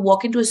this. You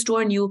walk into a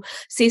store and you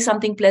say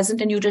something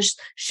pleasant and you just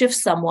shift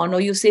someone,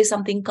 or you say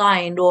something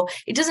kind, or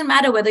it doesn't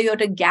matter whether you're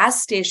at a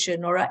gas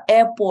station or an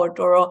airport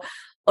or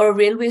a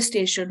railway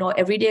station or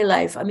everyday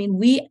life. I mean,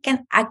 we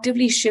can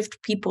actively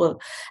shift people,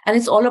 and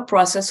it's all a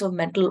process of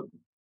mental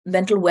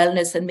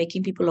wellness and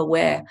making people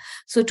aware.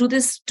 So to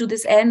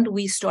this end,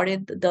 we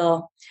started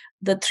the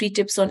 3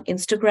 tips on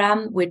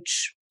Instagram,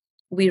 which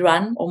we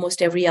run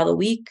almost every other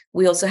week.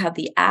 We also have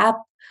the app.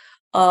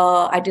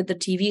 I did the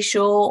TV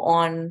show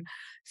on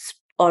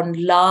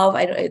love.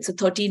 It's a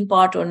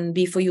 13-part on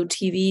B4U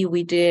TV.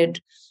 We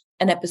did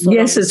an episode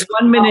Yes, on it's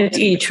 1 minute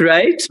each,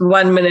 right?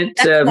 1 minute.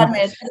 that's 1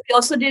 minute. We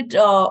also did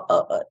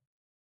a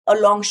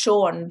long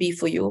show on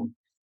B4U,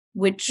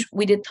 which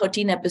we did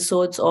 13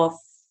 episodes of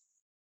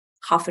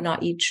half an hour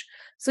each.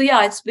 So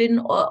yeah, it's been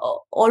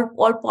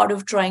all part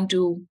of trying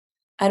to,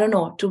 I don't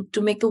know,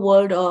 to make the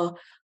world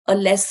a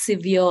less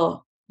severe,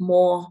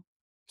 more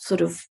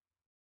sort of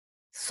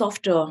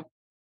softer,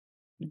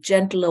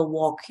 gentler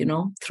walk,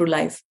 through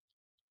life.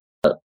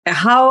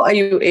 How are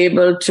you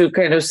able to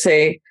kind of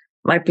say,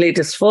 my plate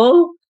is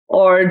full?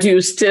 Or do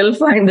you still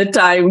find the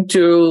time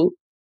to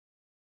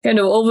kind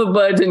of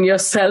overburden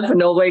yourself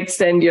and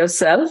overextend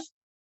yourself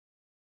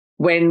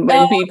when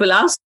people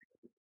ask?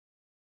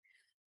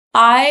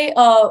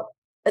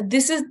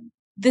 This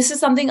is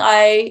something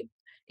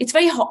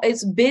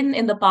it's been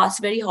in the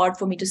past very hard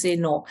for me to say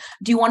no.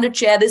 Do you want to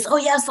chair this? Oh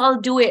yes, I'll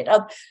do it.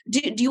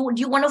 Do you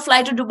want to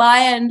fly to Dubai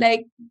and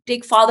like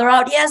take father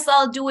out? Yes,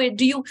 I'll do it.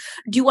 Do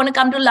you want to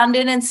come to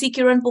London and see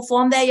Kiran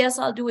perform there? Yes,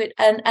 I'll do it.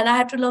 And I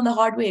had to learn the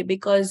hard way,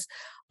 because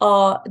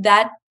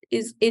that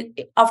is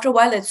it. After a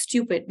while, it's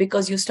stupid,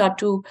 because you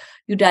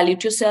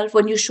dilute yourself.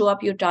 When you show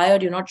up, you're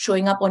tired. You're not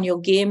showing up on your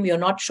game. You're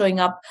not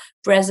showing up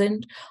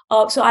present.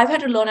 So I've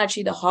had to learn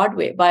actually the hard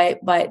way by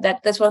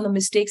that. That's one of the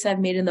mistakes I've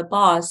made in the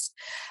past.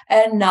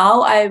 And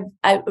now I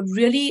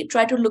really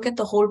try to look at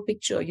the whole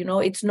picture.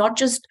 It's not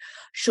just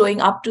showing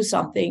up to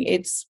something.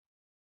 It's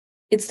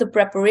the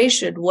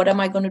preparation. What am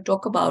I going to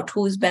talk about?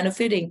 Who is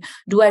benefiting?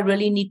 Do I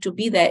really need to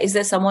be there? Is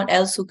there someone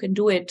else who can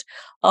do it?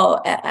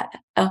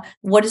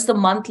 What is the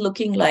month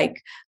looking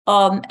like?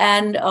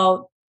 And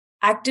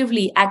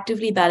actively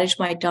manage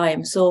my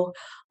time. So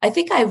I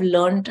think I've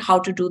learned how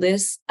to do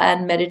this,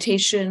 and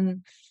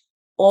meditation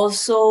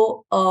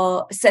also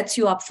sets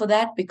you up for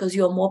that, because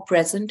you're more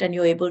present and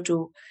you're able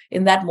to,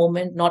 in that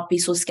moment, not be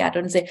so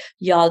scattered and say,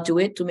 yeah, I'll do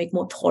it, to make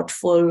more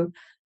thoughtful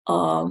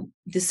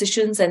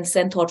decisions and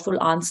send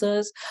thoughtful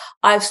answers.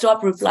 I've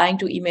stopped replying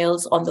to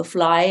emails on the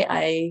fly.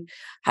 I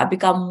have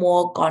become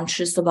more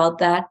conscious about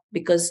that,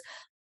 because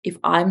if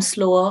I'm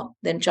slower,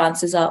 then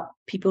chances are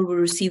people will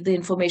receive the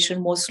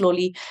information more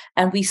slowly,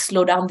 and we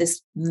slow down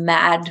this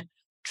mad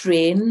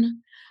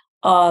train.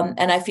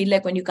 And I feel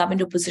like when you come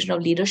into a position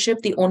of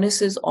leadership, the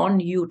onus is on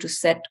you to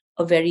set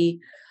a very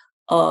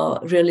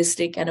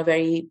realistic and a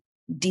very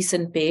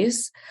decent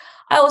pace.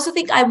 I also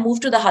think I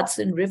moved to the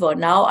Hudson River.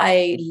 Now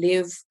I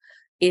live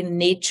in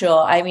nature.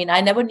 I mean, I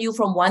never knew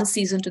from one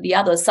season to the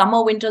other.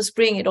 Summer, winter,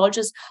 spring, it all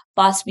just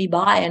passed me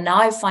by. And now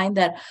I find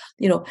that,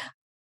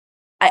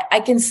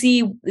 I can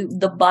see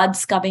the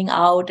buds coming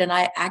out, and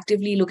I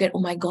actively look at, oh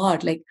my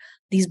God, like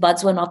these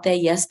buds were not there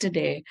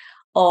yesterday.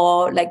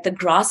 Or like the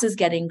grass is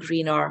getting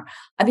greener.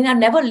 I mean,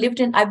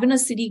 I've been a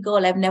city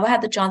girl. I've never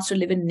had the chance to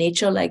live in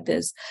nature like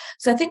this.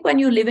 So I think when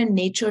you live in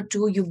nature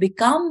too, you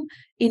become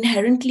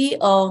inherently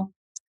a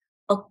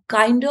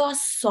kinder,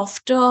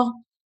 softer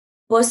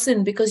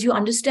person, because you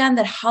understand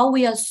that how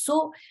we are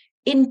so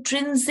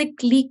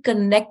intrinsically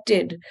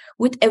connected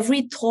with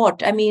every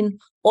thought. I mean,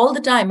 all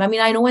the time. I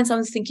mean, I know when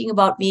someone's thinking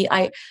about me,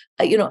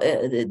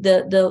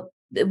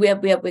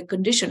 we're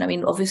conditioned. I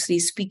mean, obviously,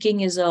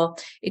 speaking is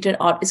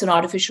it's an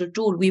artificial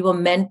tool. We were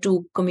meant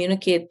to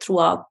communicate through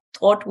our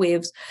thought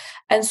waves,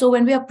 and so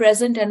when we are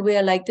present and we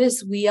are like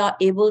this, we are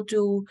able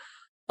to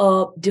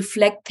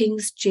deflect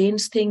things,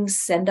 change things,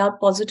 send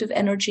out positive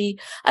energy.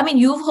 I mean,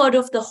 you've heard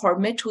of the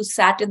hermit who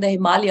sat in the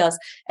Himalayas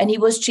and he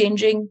was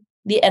changing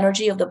the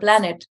energy of the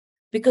planet,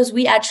 because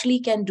we actually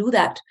can do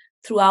that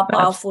through our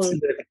powerful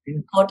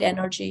thought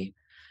energy.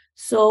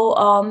 So,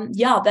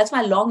 that's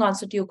my long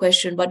answer to your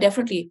question. But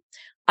definitely,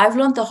 I've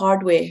learned the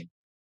hard way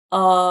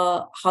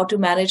how to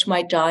manage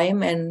my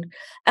time,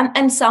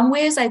 and some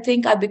ways I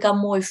think I've become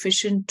more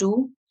efficient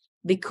too,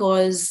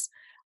 because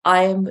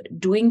I'm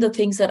doing the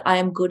things that I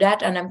am good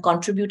at, and I'm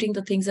contributing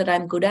the things that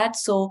I'm good at.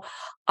 So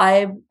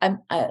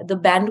the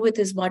bandwidth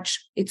is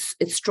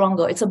it's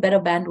stronger. It's a better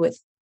bandwidth.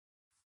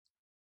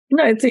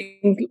 No, I think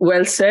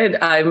well said.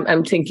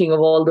 I'm thinking of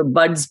all the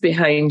buds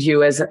behind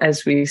you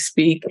as we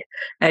speak,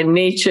 and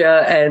nature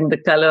and the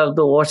color of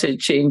the water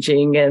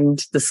changing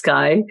and the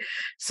sky.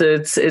 So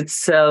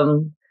it's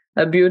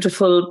a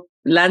beautiful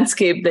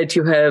landscape that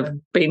you have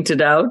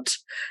painted out.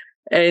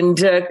 And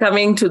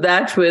coming to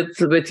that,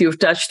 with you've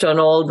touched on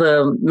all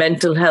the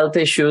mental health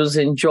issues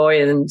and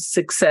joy and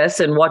success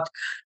and what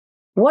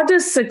What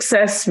does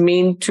success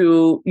mean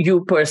to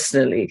you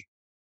personally?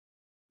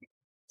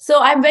 So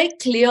I'm very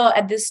clear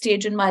at this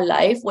stage in my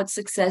life what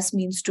success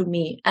means to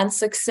me. And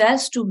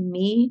success to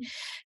me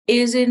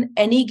is in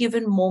any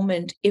given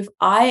moment, if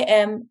I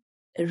am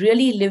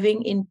really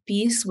living in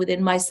peace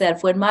within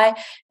myself, when my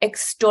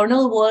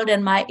external world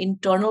and my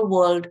internal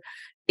world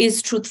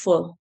is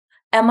truthful.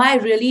 Am I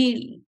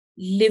really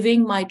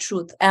living my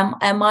truth? Am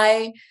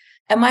I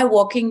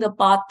walking the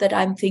path that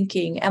I'm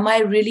thinking? Am I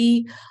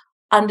really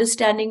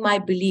understanding my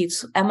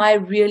beliefs? Am I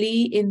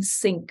really in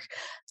sync?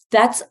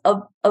 That's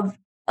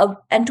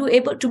and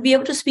to be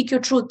able to speak your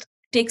truth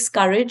takes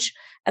courage,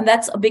 and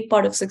that's a big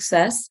part of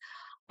success.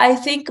 I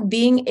think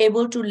being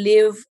able to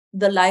live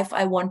the life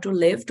I want to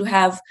live, to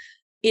have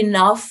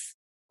enough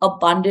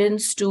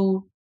abundance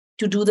to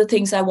do the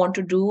things I want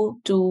to do,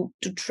 to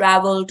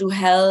travel, to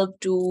help,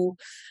 to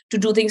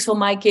do things for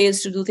my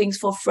kids, to do things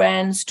for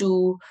friends,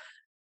 to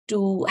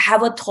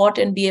have a thought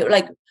and be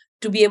like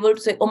to be able to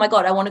say, oh my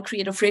God, I want to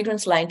create a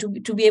fragrance line, to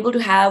be able to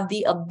have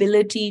the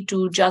ability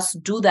to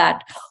just do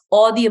that,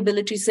 or the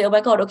ability to say, oh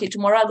my God, okay,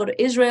 tomorrow I'll go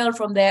to Israel,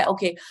 from there,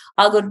 okay,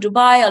 I'll go to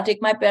Dubai, I'll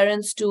take my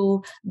parents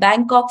to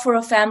Bangkok for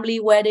a family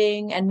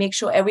wedding and make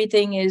sure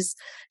everything is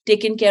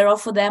taken care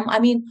of for them. I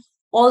mean,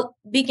 all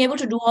being able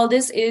to do all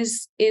this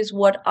is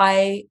what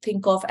I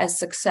think of as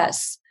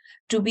success.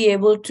 To be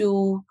able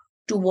to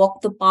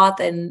walk the path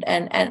and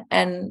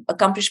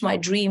accomplish my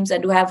dreams,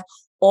 and to have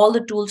all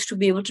the tools to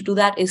be able to do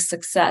that is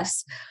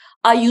success.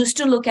 I used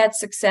to look at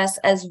success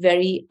as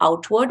very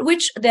outward,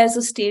 which there's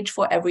a stage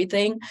for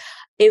everything.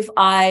 If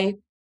I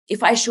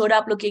showed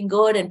up looking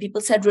good and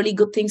people said really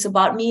good things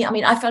about me, I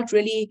mean, I felt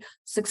really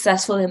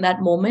successful in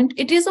that moment.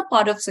 It is a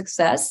part of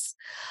success.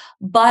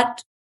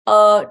 But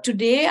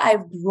today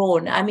I've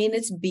grown. I mean,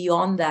 it's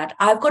beyond that.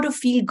 I've got to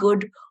feel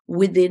good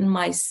within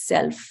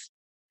myself.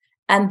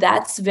 And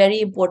that's very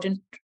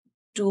important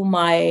to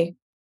my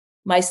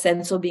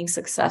sense of being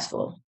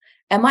successful.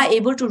 Am I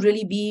able to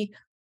really be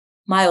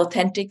my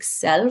authentic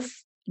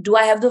self? Do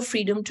I have the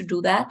freedom to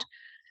do that?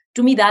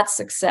 To me, that's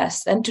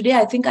success. And today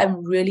I think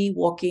I'm really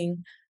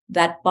walking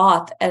that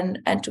path. And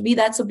to me,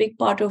 that's a big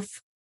part of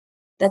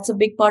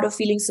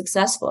feeling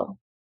successful.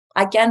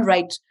 I can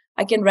write,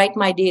 I can write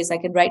my days, I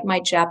can write my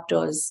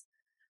chapters,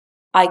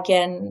 I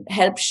can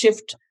help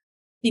shift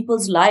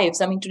people's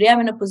lives. I mean, today I'm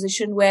in a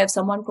position where if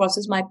someone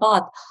crosses my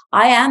path,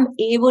 I am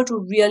able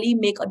to really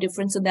make a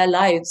difference in their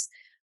lives.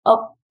 Uh,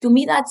 to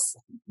me,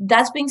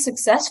 that's being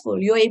successful.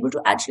 You're able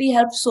to actually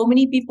help so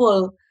many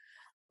people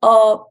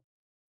uh,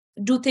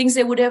 do things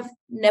they would have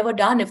never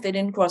done if they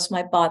didn't cross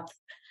my path.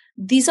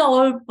 These are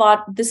all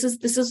part.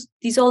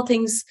 These are all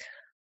things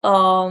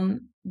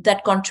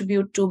that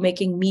contribute to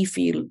making me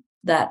feel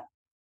that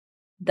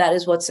that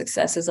is what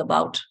success is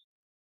about.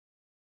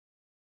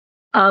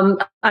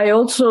 I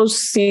also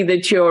see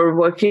that you're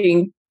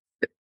working,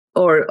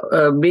 or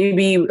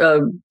maybe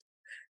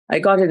I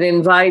got an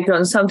invite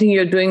on something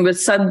you're doing with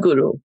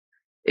Sadhguru.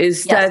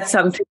 Is Yes. that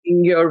something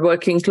you're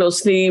working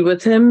closely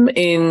with him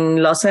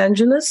in Los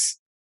Angeles?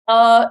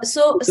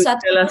 So Could you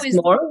tell us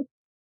more?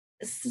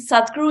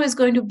 Sadhguru is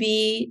going to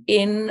be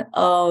in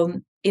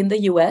the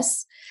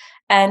US,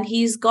 and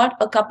he's got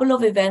a couple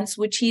of events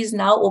which he's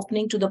now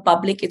opening to the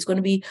public. It's going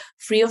to be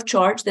free of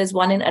charge. There's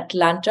one in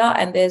Atlanta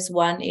and there's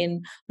one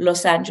in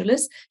Los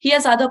Angeles. He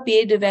has other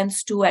paid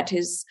events too at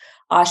his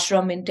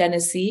ashram in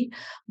Tennessee,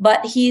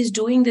 but he's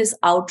doing this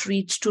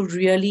outreach to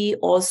really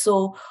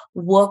also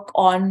work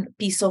on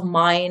peace of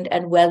mind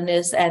and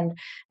wellness,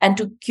 and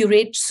to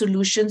curate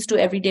solutions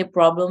to everyday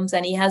problems.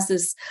 And he has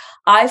this,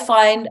 I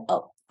find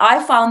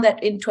I found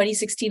that in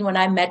 2016, when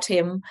I met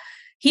him,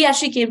 he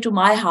actually came to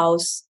my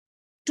house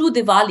two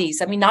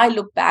Diwalis. I mean, I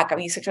look back, I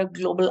mean, he's such a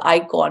global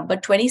icon.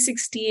 But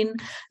 2016,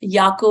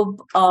 Yakub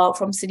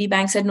from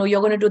Citibank said, no,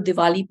 you're going to do a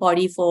Diwali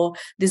party for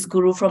this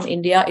guru from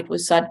India. It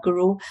was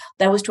Sadhguru.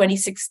 That was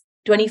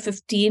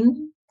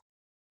 2015.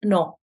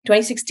 No,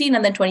 2016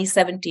 and then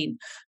 2017.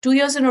 2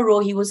 years in a row,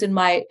 he was in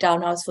my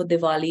townhouse for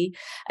Diwali.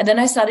 And then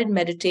I started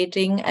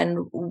meditating and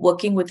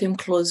working with him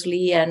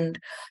closely. And,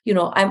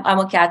 I'm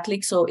a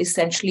Catholic. So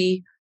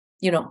essentially,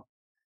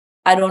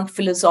 I don't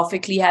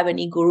philosophically have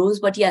any gurus,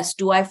 but yes,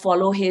 do I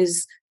follow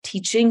his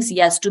teachings?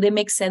 Yes. Do they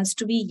make sense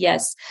to me?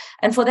 Yes.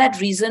 And for that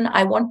reason,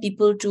 I want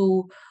people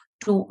to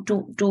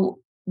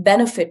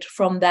benefit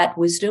from that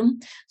wisdom.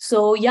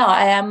 So yeah,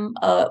 I am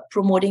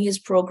promoting his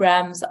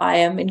programs. I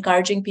am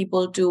encouraging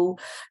people to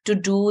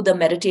do the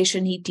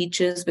meditation he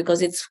teaches,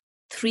 because it's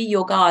 3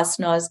 yoga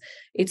asanas,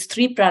 it's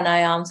 3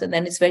 pranayams, and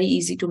then it's very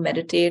easy to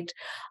meditate.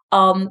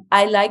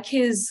 I like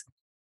his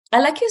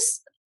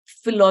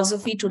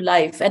philosophy to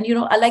life. And,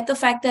 I like the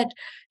fact that,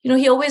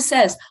 he always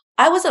says,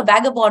 I was a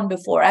vagabond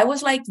before. I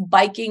was like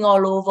biking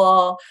all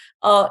over.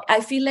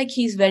 I feel like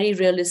he's very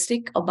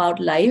realistic about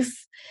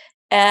life.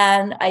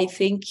 And I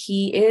think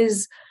he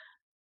is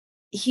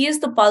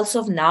the pulse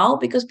of now,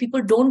 because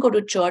people don't go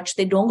to church.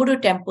 They don't go to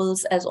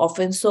temples as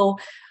often. So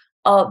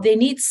they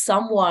need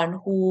someone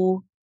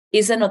who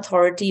is an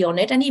authority on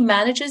it. And he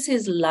manages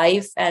his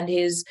life, and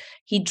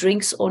he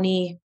drinks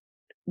only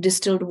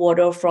distilled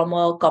water from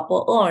a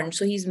copper urn.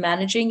 So he's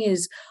managing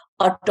his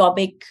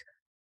atomic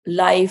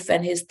life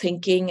and his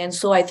thinking. And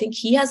so I think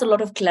he has a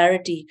lot of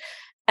clarity.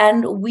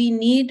 And we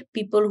need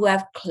people who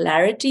have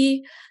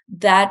clarity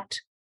that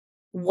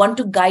want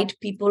to guide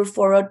people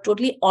for a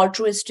totally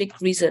altruistic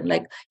reason.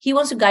 Like he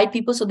wants to guide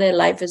people so their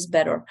life is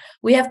better.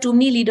 We have too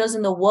many leaders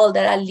in the world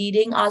that are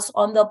leading us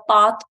on the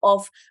path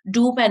of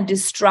doom and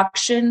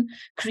destruction,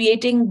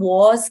 creating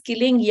wars,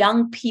 killing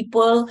young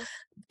people,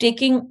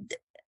 taking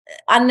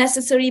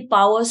unnecessary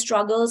power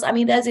struggles. I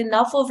mean, there's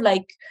enough of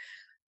like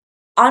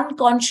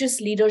unconscious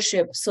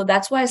leadership. So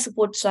that's why I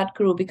support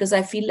Sadhguru, because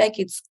I feel like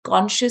it's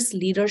conscious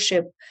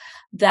leadership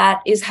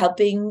that is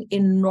helping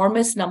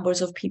enormous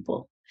numbers of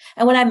people.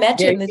 And when I met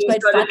Yeah, him, it's he's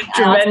quite got a funny.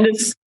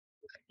 tremendous,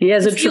 he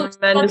has a It's cute.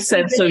 tremendous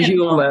sense of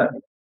humor.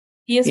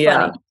 He is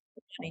Yeah.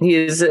 funny. He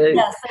is,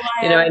 Yeah, so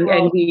I have,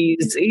 and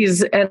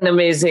he's an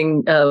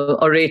amazing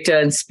orator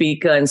and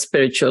speaker and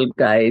spiritual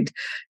guide.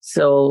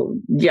 So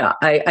yeah,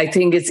 I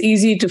think it's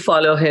easy to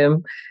follow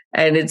him,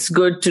 and it's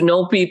good to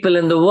know people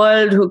in the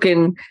world who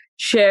can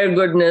share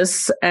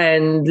goodness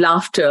and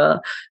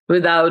laughter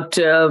without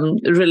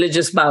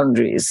religious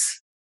boundaries.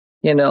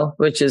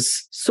 Which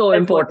is so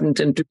important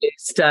in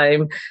today's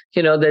time.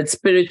 That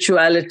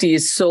spirituality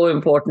is so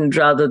important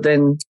rather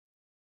than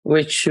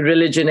which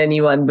religion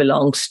anyone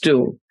belongs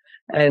to.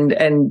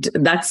 And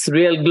that's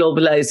real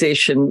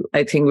globalization,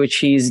 I think, which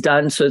he's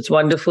done. So it's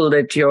wonderful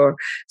that you're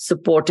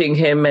supporting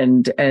him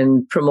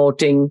and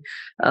promoting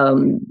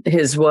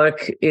his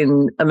work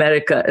in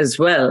America as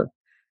well.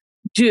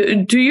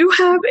 Do you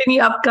have any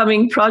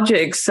upcoming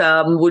projects?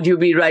 Would you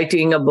be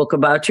writing a book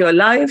about your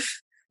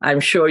life? I'm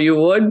sure you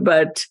would,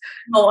 but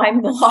no,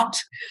 I'm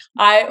not.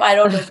 I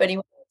don't know if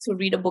anyone wants to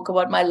read a book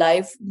about my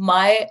life.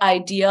 My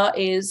idea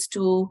is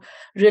to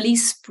really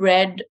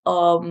spread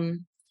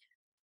the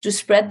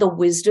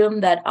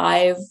wisdom that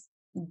I've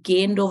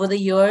gained over the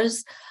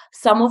years.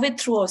 Some of it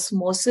through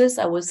osmosis.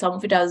 Some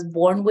of it I was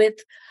born with.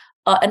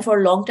 And for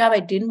a long time, I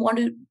didn't want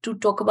to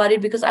talk about it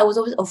because I was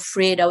always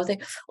afraid. I was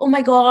like, oh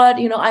my God,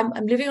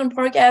 I'm living on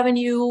Park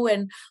Avenue,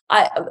 and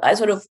I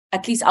sort of,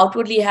 at least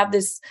outwardly, have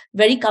this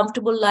very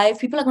comfortable life.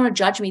 People are going to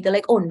judge me. They're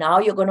like, oh, now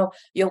you're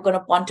gonna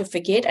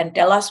pontificate and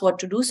tell us what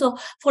to do. So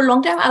for a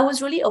long time, I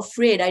was really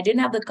afraid. I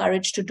didn't have the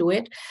courage to do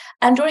it.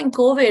 And during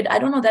COVID, I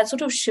don't know, that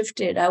sort of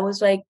shifted. I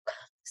was like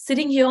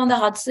sitting here on the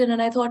Hudson,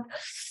 and I thought,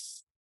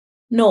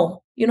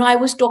 no, I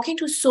was talking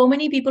to so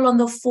many people on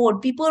the phone.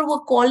 People were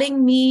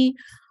calling me.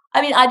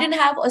 I mean, I didn't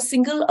have a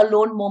single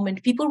alone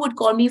moment. People would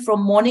call me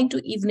from morning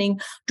to evening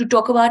to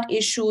talk about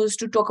issues,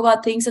 to talk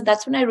about things. And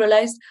that's when I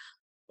realized,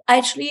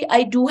 actually,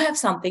 I do have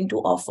something to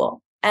offer.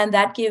 And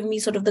that gave me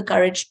sort of the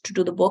courage to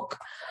do the book.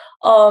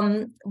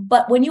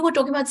 But when you were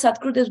talking about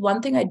Sadhguru, there's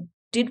one thing I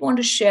did want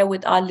to share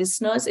with our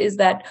listeners is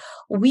that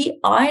we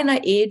are in an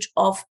age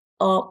of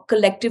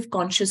collective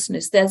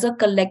consciousness. There's a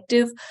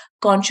collective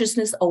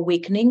consciousness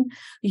awakening.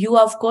 You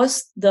are, of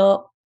course, the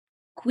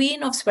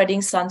queen of spreading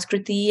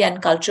Sanskriti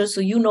and culture.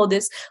 So you know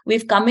this.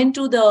 We've come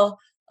into the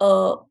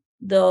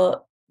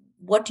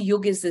what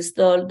yug is this?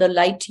 The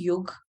light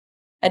yug.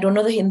 I don't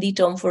know the Hindi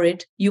term for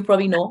it. You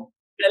probably know.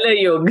 Kala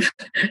Yug.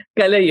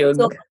 Kala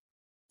Yug.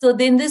 So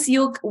in this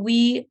yug,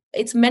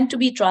 it's meant to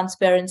be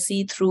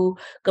transparency through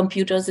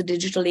computers, the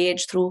digital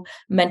age, through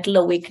mental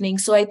awakening.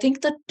 So I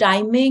think the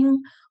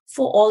timing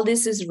for all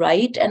this is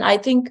right. And I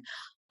think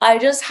I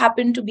just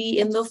happen to be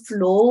in the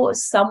flow,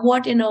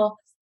 somewhat in a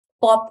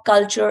pop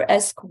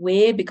culture-esque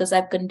way, because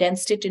I've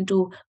condensed it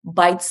into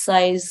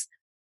bite-sized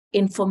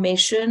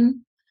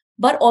information,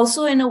 but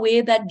also in a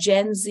way that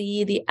Gen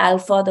Z, the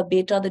alpha, the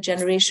beta, the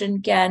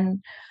generation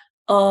can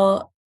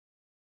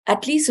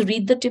at least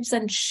read the tips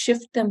and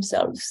shift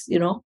themselves.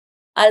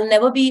 I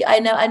never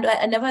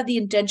had the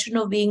intention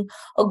of being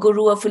a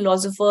guru, a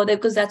philosopher,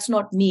 because that's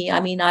not me.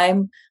 I mean, I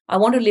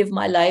want to live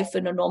my life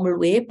in a normal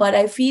way, but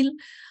I feel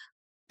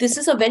this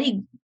is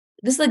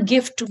a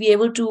gift to be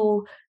able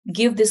to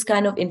give this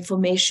kind of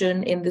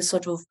information in this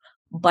sort of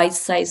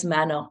bite-sized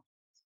manner.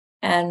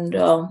 And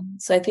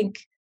so I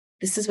think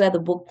this is where the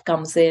book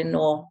comes in,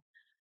 or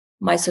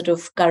my sort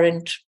of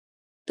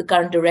the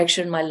current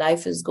direction my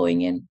life is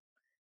going in.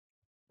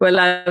 Well,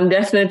 I'm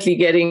definitely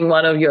getting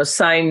one of your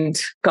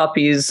signed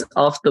copies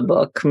of the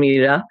book,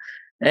 Meera,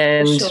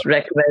 and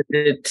recommend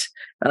it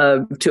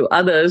to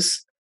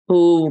others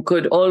who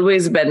could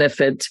always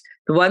benefit.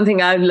 The one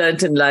thing I've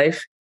learned in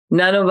life,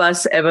 none of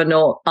us ever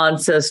know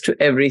answers to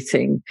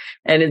everything.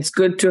 And it's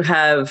good to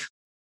have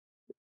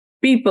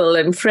people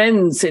and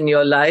friends in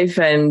your life,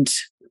 and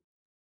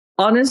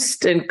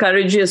honest and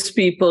courageous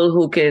people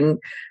who can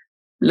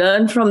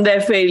learn from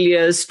their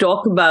failures,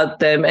 talk about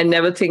them, and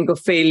never think of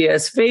failure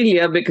as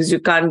failure, because you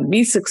can't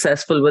be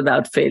successful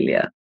without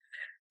failure.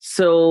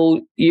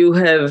 So you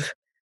have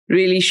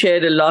really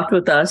shared a lot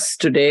with us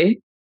today.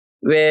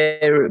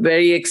 We're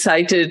very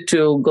excited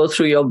to go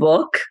through your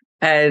book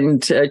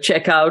and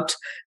check out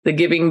the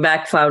Giving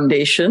Back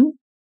Foundation,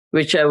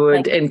 which I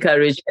would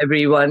encourage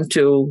everyone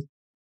to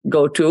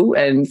go to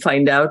and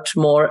find out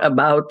more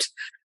about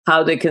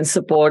how they can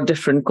support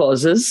different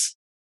causes.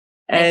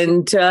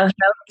 and help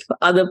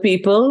other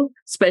people,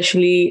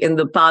 especially in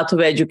the path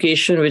of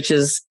education, which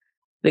is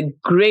the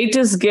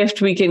greatest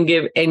gift we can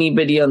give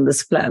anybody on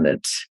this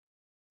planet.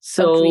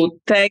 So Agreed.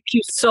 thank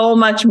you so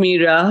much,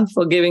 Meera,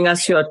 for giving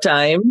us your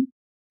time.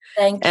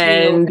 Thank you.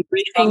 And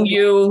wishing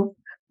you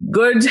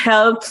good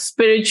health,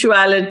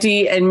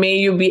 spirituality, and may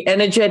you be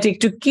energetic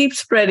to keep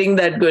spreading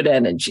that good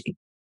energy.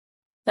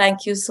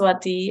 Thank you,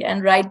 Swati.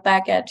 And right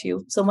back at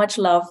you. So much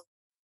love.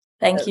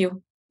 Thank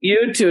you.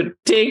 You too.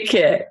 Take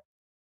care.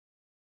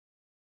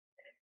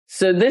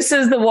 So this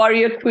is the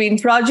Warrior Queen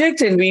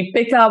Project, and we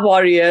pick our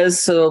warriors.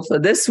 So for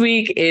this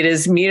week, it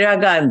is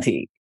Meera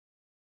Gandhi.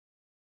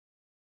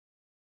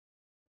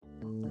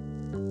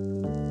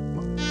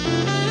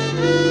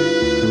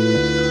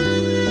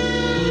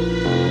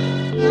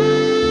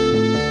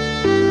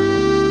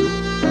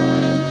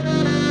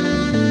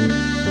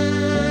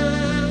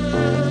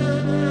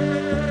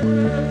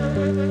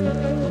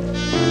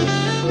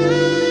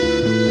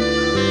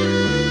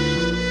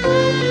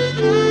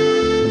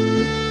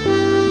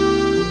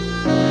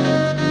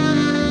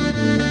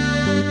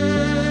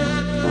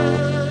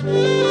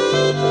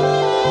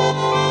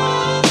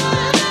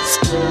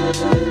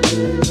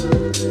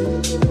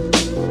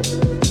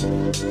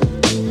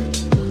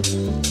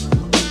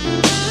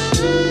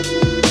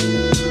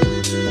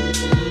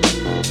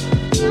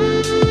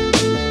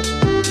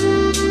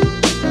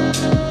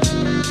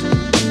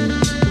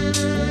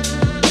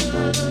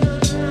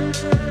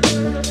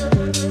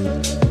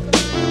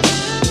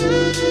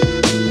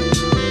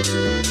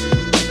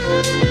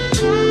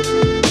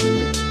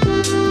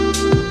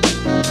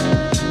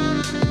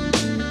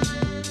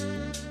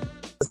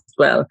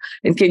 Well,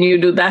 and can you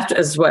do that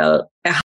as well?